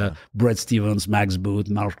 like Bret Stephens, Max Boot,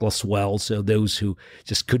 Mark Laswell. So those who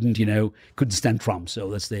just couldn't stand Trump.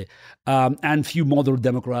 So that's and few moderate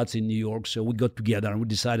Democrats in New York. So we got together and we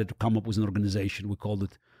decided to come up with an organization. We called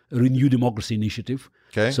it Renew Democracy Initiative.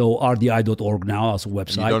 Okay. So RDI.org now as a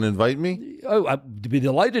website. You don't invite me? Oh, I'd be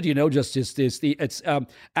delighted. And the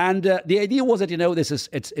idea was that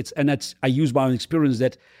I use my own experience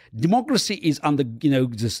that democracy is under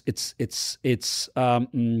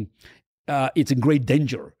it's in great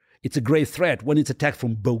danger. It's a great threat when it's attacked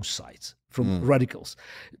from both sides. From radicals.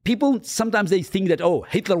 People, sometimes they think that,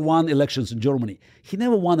 Hitler won elections in Germany. He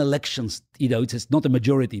never won elections, it's not a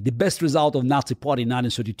majority. The best result of Nazi Party in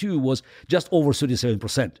 1932 was just over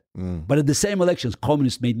 37%. But at the same elections,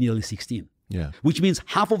 communists made nearly 16%. Yeah. Which means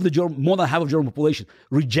more than half of German population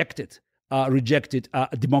rejected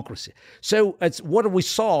democracy. So what we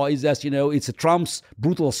saw is that, it's a Trump's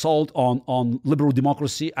brutal assault on liberal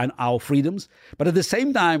democracy and our freedoms. But at the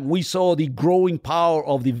same time, we saw the growing power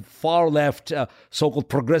of the far left, so-called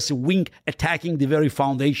progressive wing attacking the very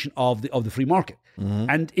foundation of the free market.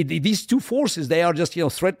 And these two forces, they are just,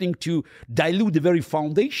 threatening to dilute the very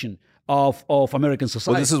foundation of American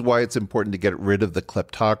society. Well, this is why it's important to get rid of the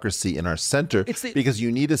kleptocracy in our center, because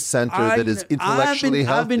you need a center that is intellectually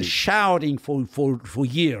healthy. I've been shouting for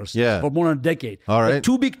years, for more than a decade. All right.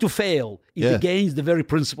 Too big to fail is against the very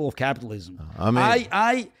principle of capitalism.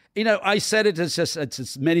 I said it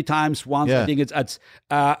it's many times. Once I think it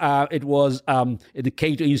was at the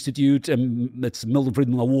Cato Institute, it's Milton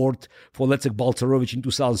Friedman Award for Leszek Balcerowicz in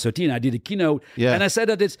 2013. I did a keynote, and I said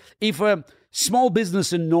that if a small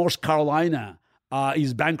business in North Carolina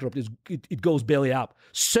is bankrupt, it goes belly up.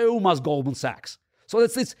 So must Goldman Sachs. So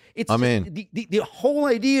it's the whole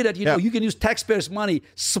idea that you can use taxpayers' money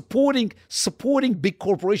supporting big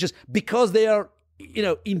corporations because they are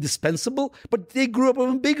indispensable, but they grew up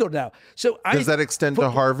even bigger now. So does that extend to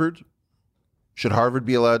Harvard? Should Harvard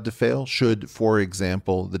be allowed to fail? Should, for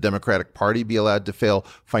example, the Democratic Party be allowed to fail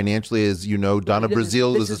financially? As you know, Donna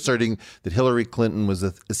Brazile was asserting that Hillary Clinton was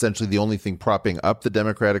essentially the only thing propping up the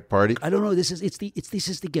Democratic Party. I don't know. This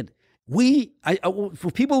is again.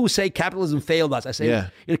 For people who say capitalism failed us, I say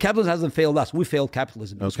capitalism hasn't failed us. We failed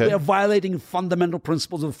capitalism. Okay. We are violating fundamental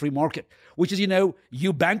principles of the free market, which is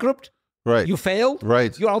you bankrupt. Right. You fail.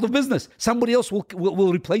 Right. You're out of business. Somebody else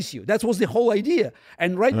will replace you. That was the whole idea.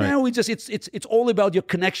 And right now, it's all about your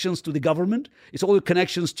connections to the government. It's all your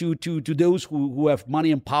connections to those who have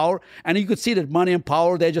money and power. And you could see that money and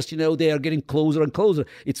power, they're just they are getting closer and closer.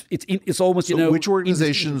 It's almost so which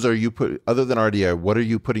organizations are you other than RDI? What are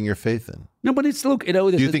you putting your faith in? No, but it's look.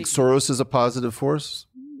 Do you think Soros is a positive force?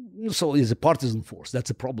 So it's a partisan force.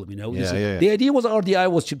 That's a problem, Yeah. The idea was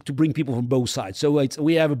RDI was to bring people from both sides. So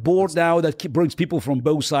we have a board now that brings people from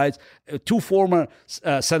both sides. Two former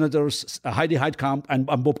senators, Heidi Heitkamp and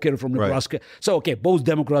Bob Kerrey from Nebraska. Right. So, both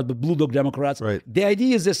Democrats, but Blue Dog Democrats. Right. The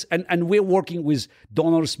idea is this, and we're working with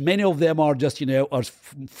donors. Many of them are just, are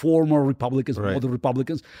former Republicans, other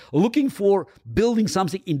Republicans, looking for building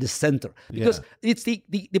something in the center. Because it's the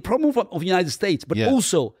problem of the United States, but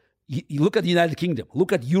also you look at the United Kingdom,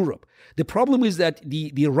 look at Europe. The problem is that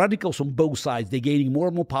the radicals on both sides, they're gaining more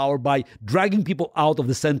and more power by dragging people out of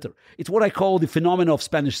the center. It's what I call the phenomenon of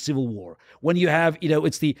Spanish Civil War. When you have,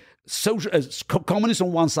 it's the communists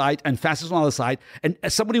on one side and fascists on the other side, and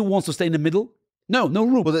as somebody who wants to stay in the middle, no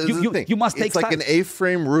room. Well, you must take It's like an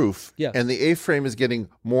A-frame roof, and the A-frame is getting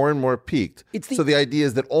more and more peaked. So the idea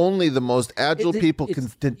is that only the most agile people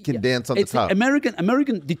can dance on the top.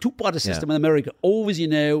 The two-party system in America always,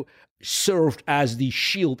 served as the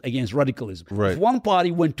shield against radicalism. Right. If one party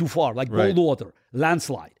went too far, like Goldwater,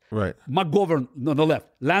 landslide. Right. McGovern on the left,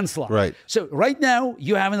 landslide. Right. So right now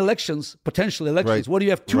you have potential elections, where you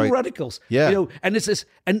have two radicals. Yeah. And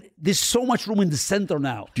there's so much room in the center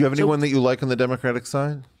now. Do you have anyone that you like on the Democratic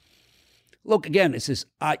side? Look, again,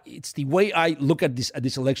 it's the way I look at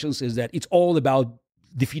these elections is that it's all about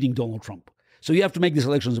defeating Donald Trump. So you have to make these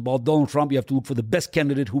elections about Donald Trump. You have to look for the best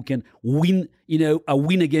candidate who can win, a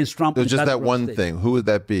win against Trump. So just that one thing. Who would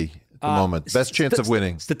that be at the moment? Best chance of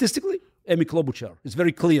winning? Statistically, Amy Klobuchar. It's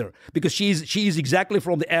very clear because she is exactly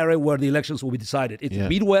from the area where the elections will be decided. It's the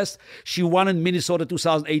Midwest. She won in Minnesota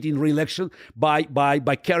 2018 re-election by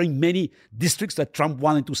carrying many districts that Trump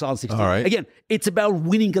won in 2016. All right. Again, it's about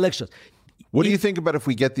winning elections. What do you think about if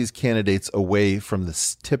we get these candidates away from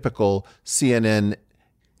this typical CNN,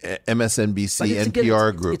 MSNBC,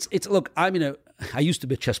 NPR group? Look. I used to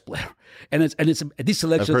be a chess player, and this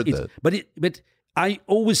election. I've heard that. But I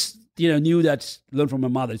always knew that, learned from my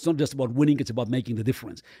mother. It's not just about winning; it's about making the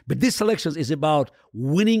difference. But this election is about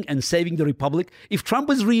winning and saving the republic. If Trump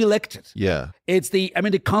is reelected,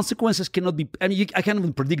 the consequences cannot be. I can't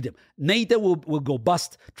even predict them. NATO will go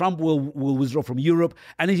bust. Trump will withdraw from Europe,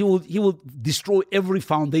 and he will destroy every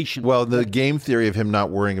foundation. Well, the game theory of him not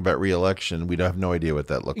worrying about reelection, we have no idea what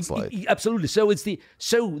that looks like. Absolutely. So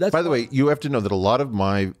that's. By the way, you have to know that a lot of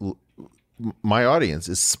my audience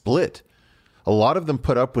is split. A lot of them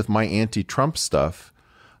put up with my anti-Trump stuff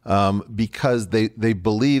because they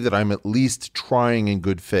believe that I'm at least trying in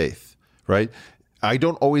good faith, right? I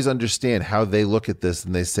don't always understand how they look at this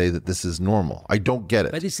and they say that this is normal. I don't get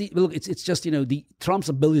it. But you see, look, it's just the Trump's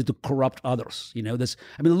ability to corrupt others.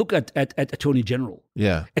 Look at Attorney General.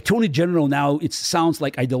 Yeah, Attorney General now it sounds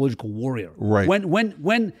like ideological warrior. Right.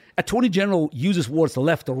 When Attorney General uses words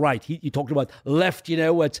left or right, he talked about left.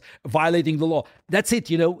 It's violating the law. That's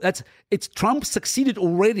it. It's Trump succeeded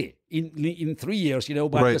already in 3 years.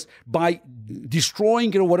 By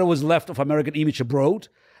destroying whatever was left of American image abroad.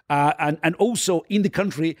 And also in the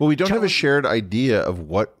country. Well, we don't have a shared idea of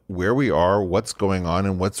where we are, what's going on,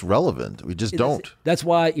 and what's relevant. We just don't. That's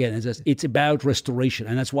why, it's about restoration,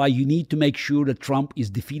 and that's why you need to make sure that Trump is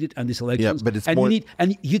defeated on this election. Yeah, but it's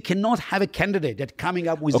you cannot have a candidate that coming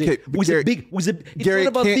up with Gary, it's not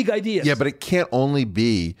about big ideas. Yeah, but it can't only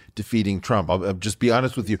be defeating Trump. I'll just be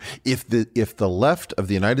honest with you. If the left of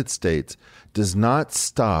the United States does not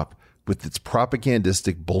stop with its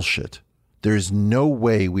propagandistic bullshit, there's no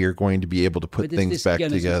way we are going to be able to put things back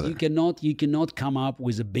together. You cannot come up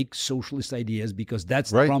with a big socialist ideas because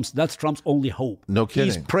that's right. Trump's only hope. No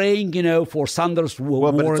kidding. He's praying, for Sanders.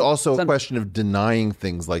 Well, but it's also a question of denying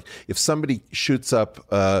things. Like if somebody shoots up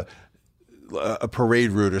a parade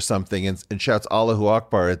route or something and shouts Allahu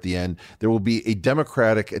Akbar at the end, there will be a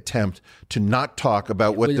democratic attempt to not talk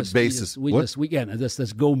about what the basis.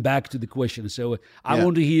 That's going back to the question. So I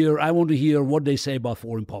want to hear what they say about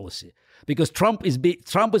foreign policy. Because Trump is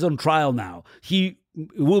on trial now. He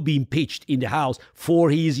will be impeached in the House for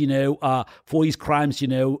his crimes,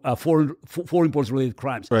 foreign policy related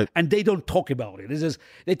crimes, right. And they don't talk about it.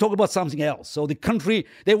 They talk about something else. So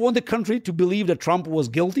they want the country to believe that Trump was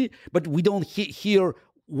guilty, but we don't hear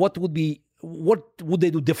what would they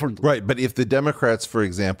do differently. Right, but if the Democrats, for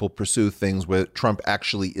example, pursue things where Trump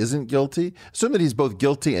actually isn't guilty, assume that he's both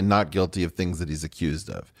guilty and not guilty of things that he's accused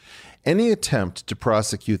of. Any attempt to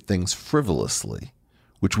prosecute things frivolously,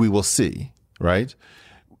 which we will see, right,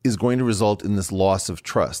 is going to result in this loss of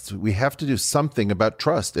trust. We have to do something about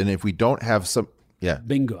trust. And if we don't have some... Yeah.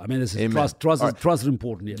 Bingo. I mean, this is trust is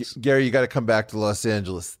important, yes. Gary, you got to come back to Los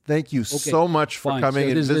Angeles. Thank you so much for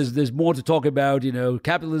coming. So there's more to talk about,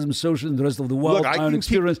 capitalism, socialism, the rest of the world, my own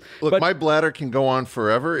experience. My bladder can go on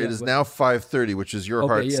forever. It is now 5:30, which is your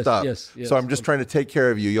hard stop. Yes, so I'm just trying to take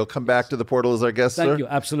care of you. You'll come back to the portal as our guest, sir? Thank you,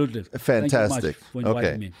 absolutely. Fantastic. Thank you much for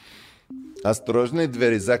inviting me. Осторожные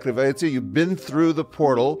двери закрываются. You've been through the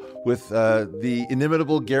portal with the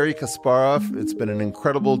inimitable Garry Kasparov. It's been an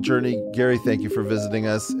incredible journey. Gary, thank you for visiting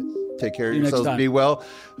us. Take care of yourselves. Be well.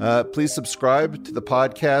 Please subscribe to the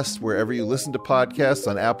podcast wherever you listen to podcasts,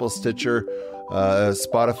 on Apple, Stitcher,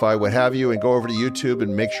 Spotify, what have you, and go over to YouTube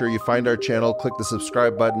and make sure you find our channel. Click the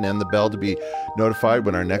subscribe button and the bell to be notified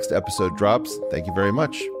when our next episode drops. Thank you very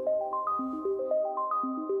much.